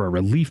great for a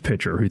relief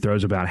pitcher who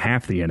throws about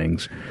half the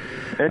innings.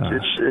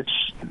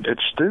 It's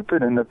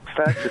stupid, and the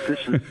fact that this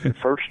is the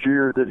first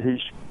year that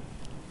he's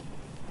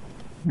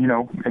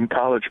in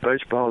college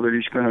baseball that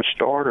he's been a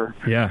starter,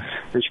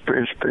 is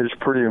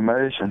pretty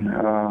amazing.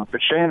 But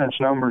Shannon's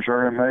numbers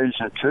are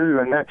amazing too,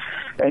 and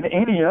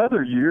any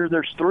other year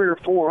there's 3 or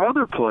 4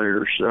 other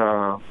players.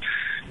 The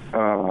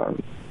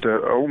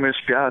Ole Miss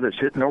guy that's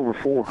hitting over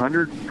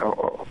 400.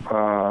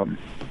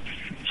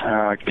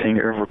 I can't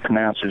ever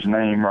pronounce his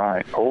name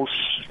right.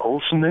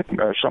 Olsenick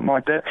or something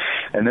like that.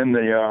 And then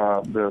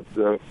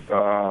the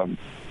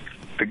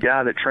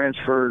guy that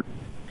transferred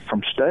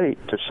from State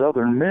to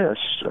Southern Miss,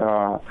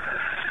 the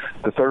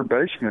third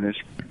baseman, he's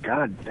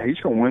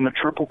going to win the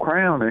Triple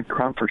Crown in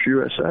Conference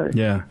USA.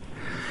 Yeah.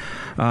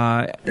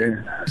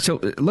 So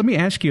let me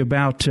ask you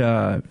about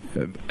Southern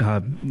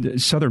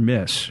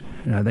Miss.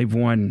 They've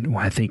won,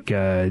 I think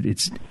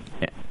it's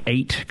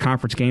 8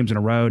 conference games in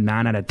a row,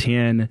 9 out of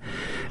 10.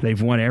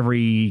 They've won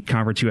every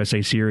Conference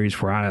USA series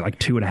for like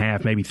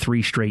 2.5, maybe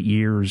 3 straight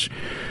years.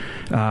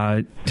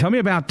 Tell me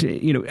about,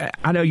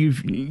 I know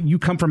you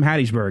come from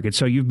Hattiesburg, and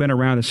so you've been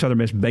around the Southern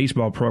Miss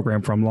baseball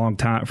program for a long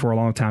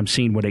time,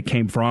 seen what it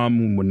came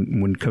from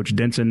when Coach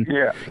Denson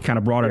kind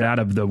of brought it out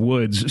of the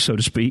woods, so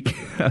to speak.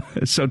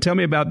 So tell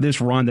me about this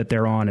run that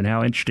they're on and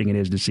how interesting it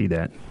is to see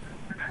that.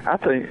 I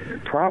think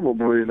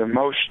probably the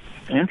most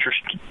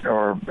interesting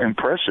or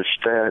impressive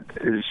stat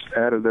is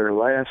out of their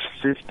last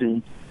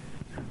 50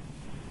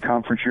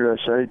 Conference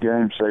USA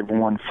games, they've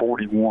won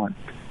 41.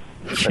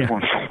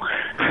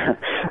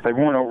 They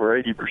won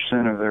over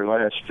 80% of their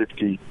last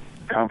 50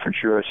 Conference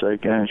USA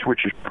games,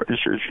 which is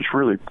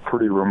really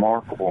pretty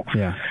remarkable.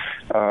 Yeah.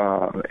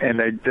 And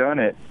they've done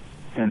it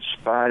in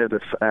spite of the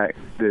fact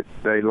that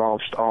they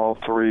lost all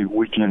 3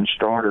 weekend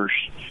starters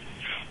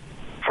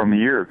from a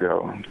year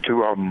ago.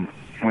 2 of them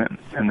went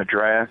in the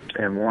draft,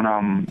 and one of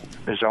them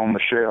is on the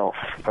shelf.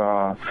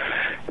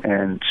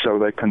 And so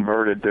they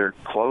converted their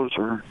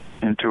closer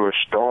into a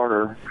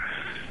starter,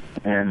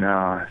 and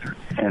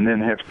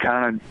then have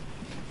kind of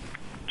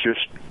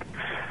just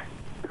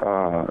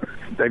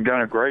they've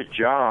done a great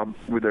job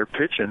with their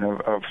pitching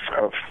of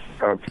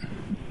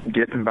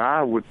getting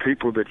by with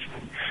people that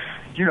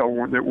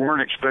that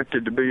weren't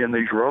expected to be in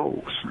these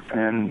roles,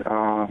 and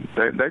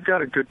they've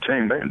got a good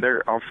team.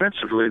 They're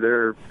offensively,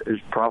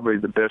 is probably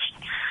the best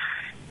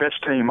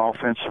team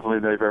offensively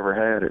they've ever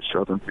had at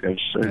Southern.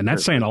 And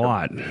that's saying a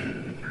lot.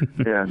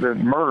 Yeah, the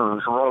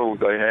murderer's row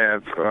they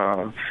have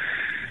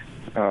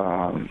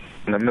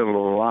in the middle of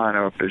the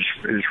lineup is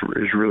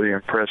really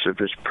impressive.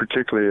 It's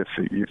particularly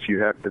if you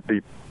have to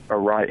be a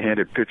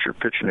right-handed pitcher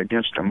pitching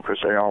against them,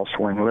 because they all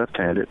swing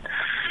left-handed.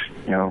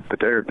 But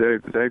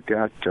they've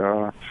got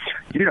the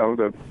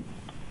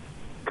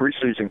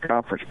preseason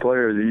conference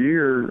player of the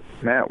year,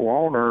 Matt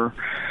Warner.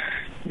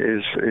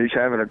 He's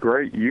having a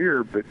great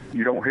year, but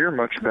you don't hear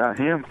much about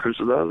him because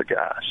of the other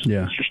guys.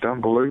 Yeah. It's just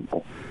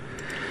unbelievable.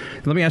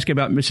 Let me ask you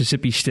about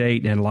Mississippi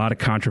State and a lot of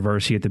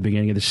controversy at the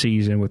beginning of the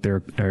season with their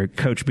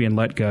coach being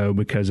let go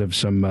because of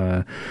some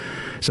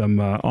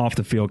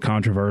off-the-field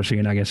controversy,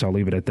 and I guess I'll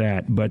leave it at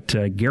that. But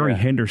Gary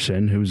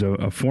Henderson, who's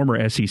a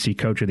former SEC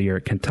coach of the year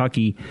at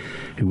Kentucky,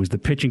 who was the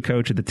pitching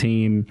coach of the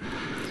team,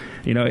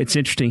 it's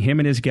interesting. Him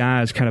and his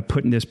guys kind of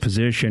put in this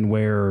position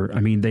where,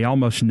 they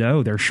almost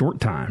know they're short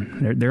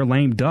time. They're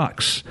lame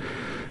ducks.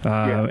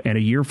 And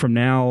a year from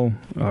now,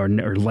 or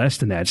less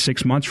than that,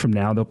 6 months from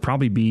now, they'll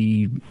probably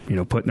be,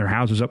 putting their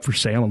houses up for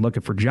sale and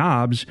looking for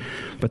jobs.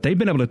 But they've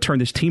been able to turn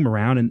this team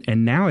around,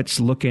 and now it's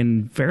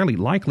looking fairly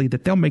likely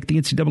that they'll make the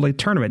NCAA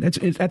tournament.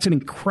 That's an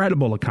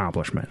incredible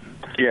accomplishment.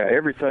 Yeah,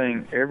 every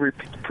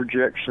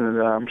projection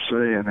that I'm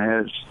seeing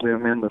has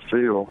them in the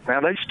field.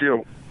 Now they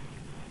still,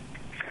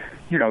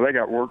 they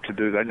got work to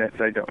do. They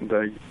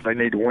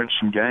need to win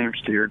some games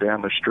here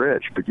down the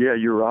stretch. But yeah,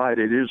 you're right.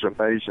 It is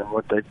amazing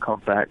what they've come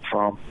back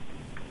from,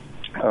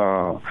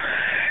 and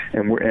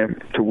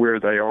to where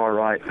they are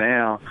right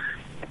now.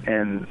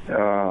 And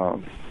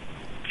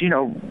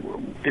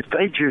if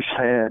they just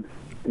had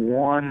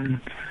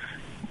one,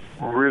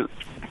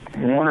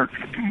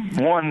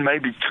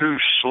 maybe 2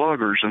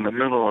 sluggers in the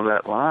middle of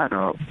that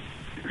lineup,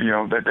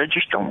 they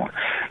just don't.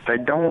 They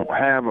don't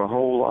have a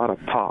whole lot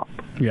of pop.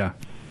 Yeah.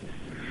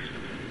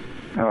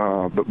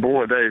 But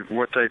boy,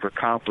 what they've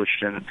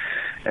accomplished, and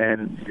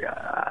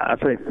I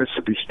think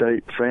Mississippi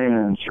State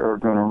fans are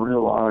going to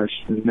realize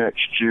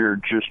next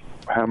year just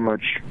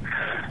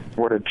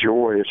what a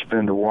joy it's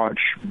been to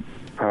watch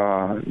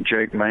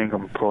Jake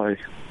Mangum play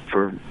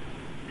for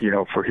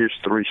his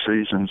 3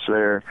 seasons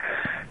there.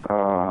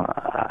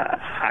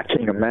 I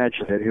can't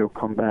imagine that he'll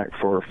come back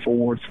for a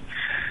 4th,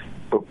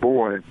 but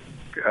boy,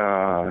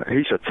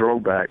 he's a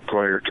throwback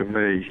player to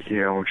me,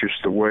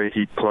 just the way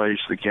he plays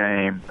the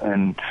game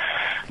and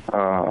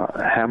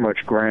how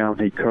much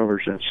ground he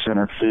covers in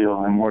center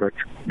field, and what a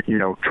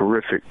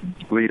terrific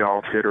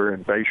leadoff hitter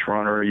and base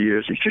runner he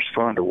is. He's just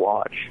fun to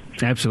watch.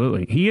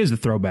 Absolutely. He is the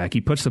throwback.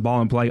 He puts the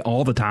ball in play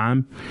all the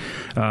time.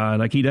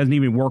 He doesn't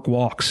even work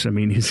walks.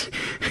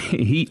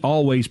 He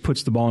always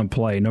puts the ball in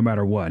play no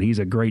matter what. He's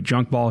a great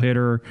junk ball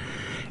hitter,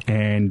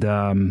 and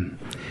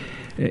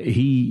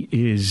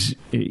he's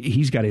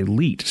got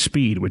elite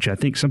speed, which I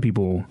think some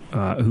people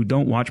who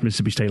don't watch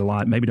Mississippi State a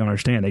lot maybe don't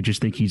understand. They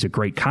just think he's a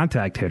great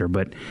contact hitter,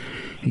 but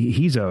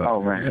he's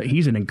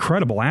an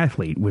incredible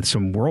athlete with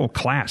some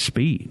world-class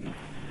speed.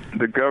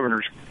 The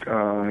Governor's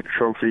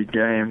Trophy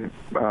game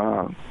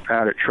out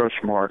at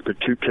Trustmark, the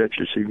 2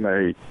 catches he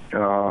made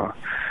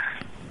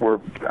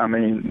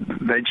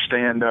they'd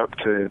stand up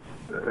to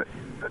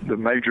the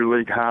Major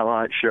League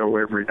highlight show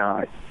every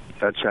night.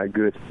 That's how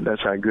good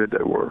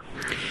they were.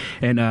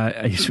 And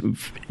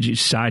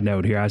just side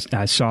note here,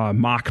 I saw a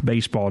mock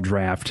baseball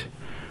draft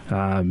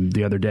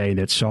the other day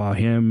that saw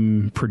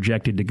him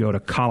projected to go to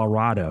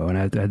Colorado, and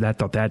I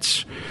thought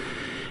that's,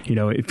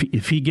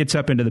 if he gets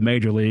up into the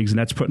major leagues, and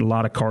that's putting a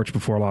lot of carts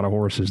before a lot of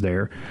horses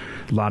there,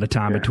 a lot of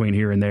time between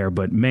here and there.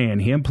 But, man,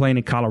 him playing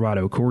in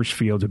Colorado, Coors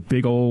Field's a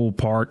big old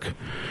park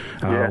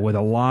with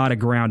a lot of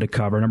ground to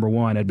cover. Number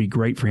one, that'd be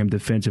great for him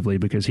defensively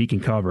because he can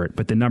cover it.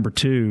 But then number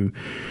two,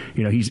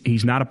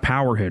 he's not a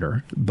power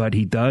hitter, but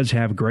he does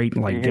have great,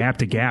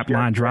 gap-to-gap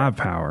line drive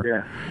power.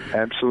 Yeah,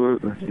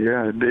 absolutely.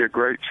 Yeah, it'd be a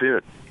great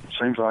fit.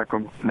 Seems like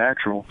a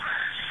natural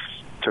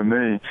to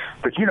me.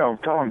 But,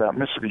 talking about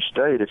Mississippi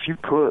State, if you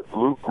put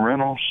Luke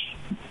Reynolds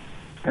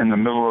in the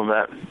middle of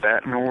that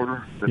batting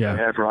order that they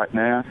have right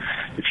now,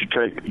 if you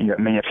take,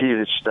 if he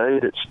had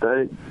stayed at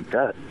State,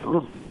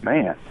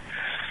 man,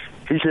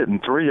 he's hitting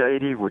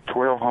 .380 with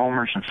 12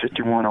 homers and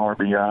 51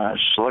 RBIs,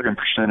 slugging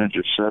percentage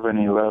of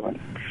 .711.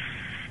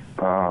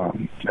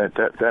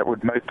 That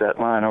would make that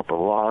lineup a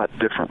lot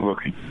different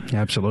looking.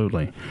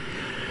 Absolutely.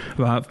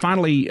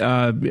 Finally,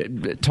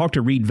 talked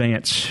to Reed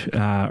Vance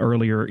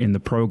earlier in the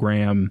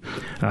program,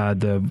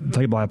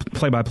 the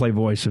play-by-play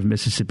voice of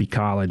Mississippi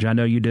College. I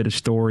know you did a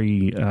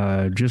story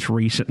just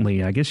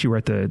recently. I guess you were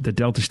at the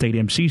Delta State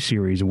MC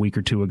series a week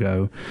or two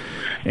ago,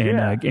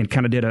 and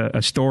kind of did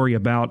a story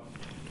about.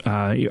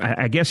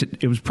 I guess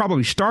it was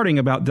probably starting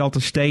about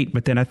Delta State,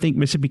 but then I think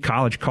Mississippi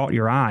College caught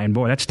your eye, and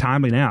boy, that's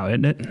timely now,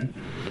 isn't it?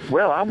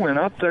 Well, I went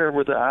up there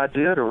with the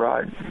idea to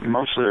write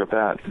mostly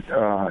about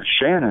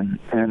Shannon,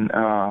 and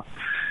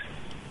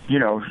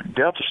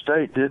Delta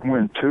State did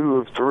win 2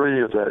 of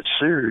 3 of that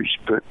series,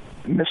 but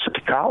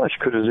Mississippi College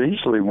could have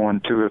easily won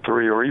 2 or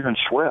 3 or even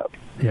swept.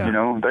 Yeah.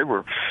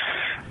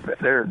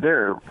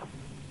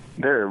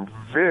 They're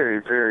very,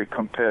 very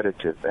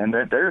competitive, and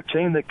they're a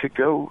team that could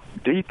go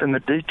deep in the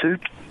D2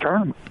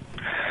 tournament.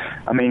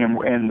 I mean,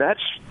 and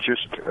that's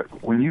just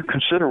when you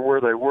consider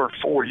where they were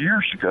 4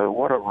 years ago.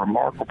 What a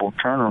remarkable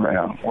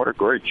turnaround! What a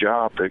great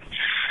job that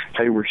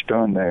Hayward's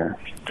done there.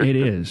 It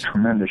is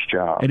tremendous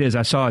job. It is.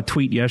 I saw a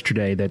tweet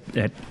yesterday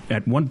that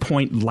at one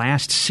point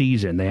last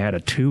season they had a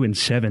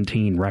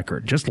 2-17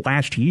 record. Just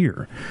last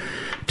year,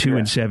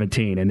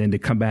 2-17, and then to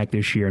come back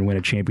this year and win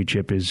a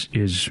championship is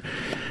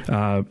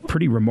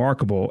pretty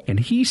remarkable. And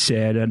he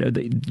said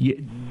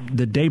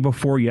the day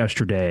before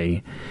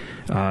yesterday,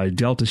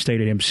 Delta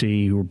State and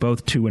MC, who were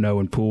both 2-0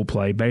 in pool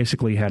play,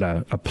 basically had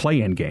a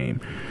play-in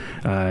game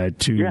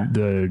to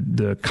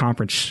the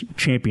conference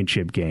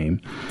championship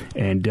game,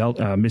 and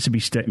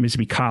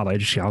Mississippi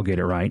College, I'll get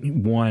it right,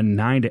 won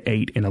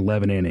 9-8 in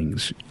 11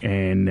 innings,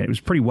 and it was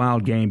a pretty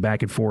wild game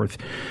back and forth.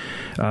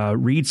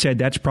 Reed said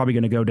that's probably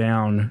going to go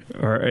down,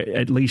 or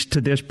at least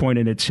to this point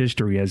in its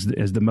history, as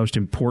the most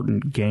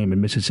important game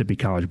in Mississippi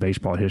College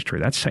baseball history.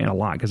 That's saying a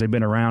lot because they've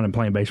been around and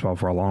playing baseball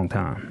for a long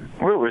time.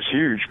 Well, it was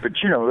huge, but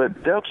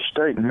that Delta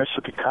State and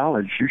Mississippi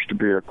College used to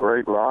be a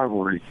great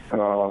rivalry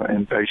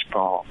in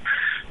baseball,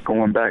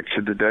 going back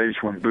to the days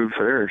when Boo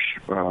Ferris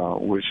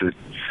was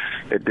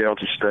at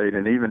Delta State,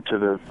 and even to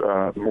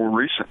the more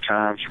recent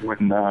times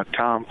when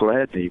Tom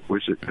Gladney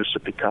was at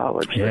Mississippi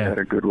College. They had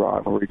a good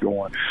rivalry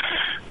going,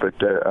 but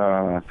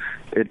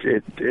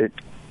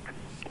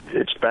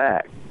it's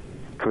back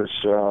because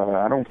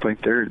I don't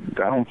think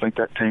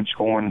that team's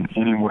going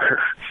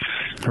anywhere.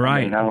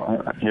 Right.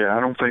 I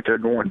don't think they're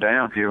going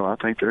downhill. I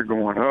think they're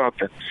going up.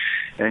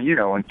 And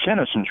in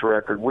Kennison's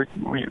record, we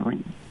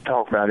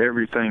talk about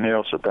everything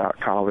else about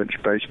college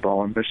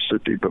baseball in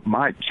Mississippi, but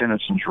Mike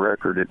Kennison's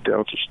record at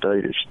Delta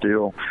State is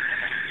still,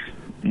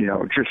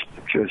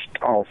 just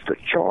off the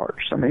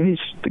charts. I mean,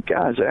 the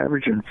guy's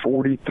averaging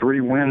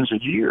 43 wins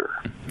a year.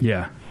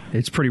 Yeah.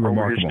 It's pretty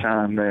remarkable. Over his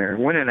time there.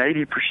 Winning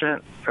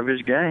 80% of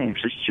his games.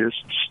 It's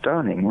just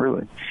stunning,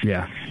 really.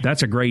 Yeah.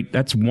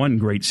 That's one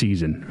great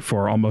season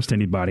for almost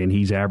anybody, and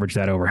he's averaged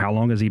that over. How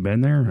long has he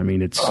been there? I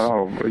mean, it's...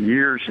 Oh,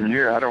 years and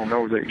years. I don't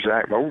know the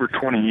exact... Over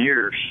 20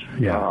 years.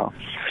 Yeah.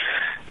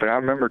 But I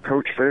remember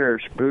Coach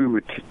Ferris, Boo,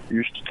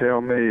 used to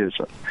tell me,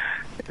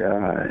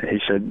 he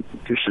said,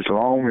 just as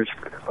long as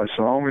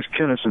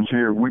Kennison's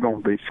here, we're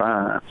gonna be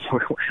fine.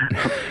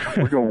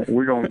 we're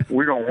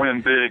gonna win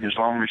big as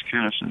long as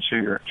Kennison's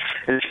here.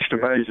 It's just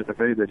amazing to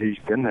me that he's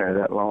been there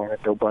that long and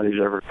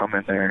nobody's ever come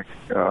in there,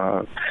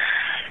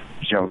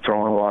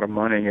 throwing a lot of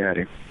money at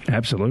him.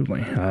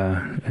 Absolutely.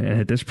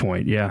 At this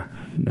point,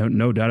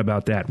 no doubt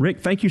about that. Rick,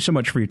 thank you so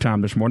much for your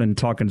time this morning and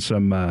talking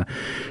some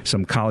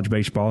college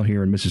baseball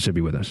here in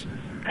Mississippi with us.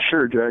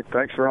 Sure, Jake.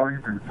 Thanks for all you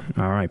do.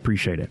 All right.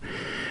 Appreciate it.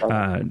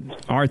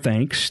 Our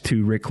thanks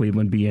to Rick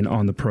Cleveland being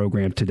on the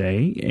program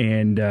today,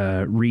 and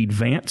Reed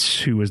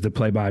Vance, who was the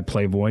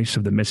play-by-play voice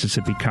of the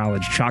Mississippi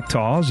College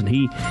Choctaws, and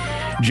he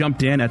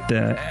jumped in at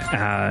the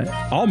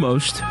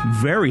almost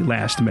very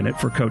last minute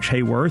for Coach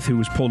Hayworth, who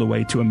was pulled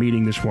away to a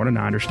meeting this morning.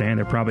 I understand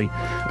they're probably,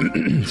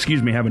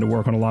 having to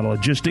work on a lot of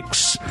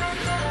logistics,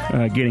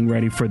 getting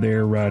ready for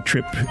their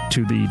trip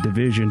to the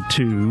Division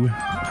II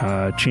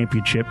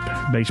championship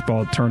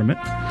baseball tournament.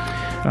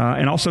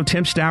 And also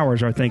Tim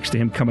Stowers, our thanks to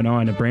him coming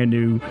on, a brand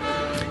new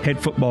head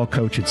football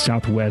coach at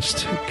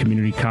Southwest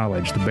Community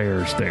College, the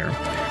Bears there.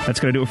 That's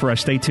going to do it for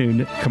us. Stay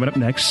tuned. Coming up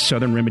next,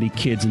 Southern Remedy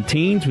Kids and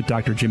Teens with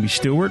Dr. Jimmy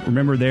Stewart.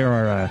 Remember, there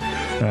are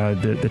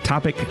the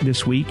topic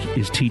this week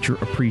is Teacher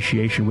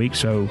Appreciation Week.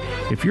 So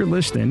if you're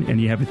listening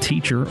and you have a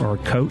teacher or a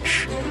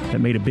coach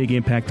that made a big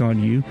impact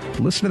on you,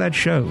 listen to that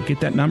show. Get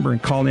that number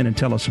and call in and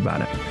tell us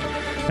about it.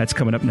 That's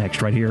coming up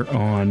next right here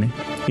on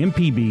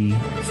MPB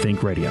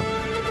Think Radio.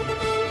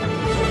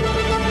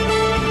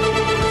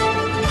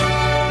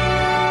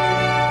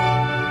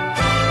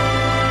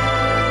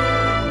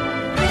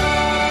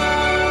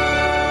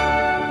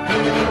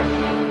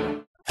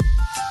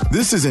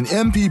 This is an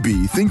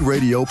MPB Think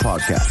Radio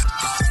podcast.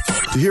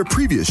 To hear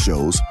previous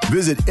shows,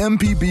 visit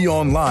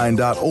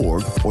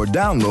mpbonline.org or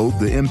download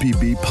the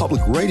MPB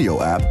Public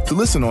Radio app to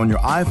listen on your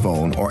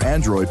iPhone or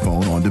Android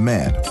phone on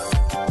demand.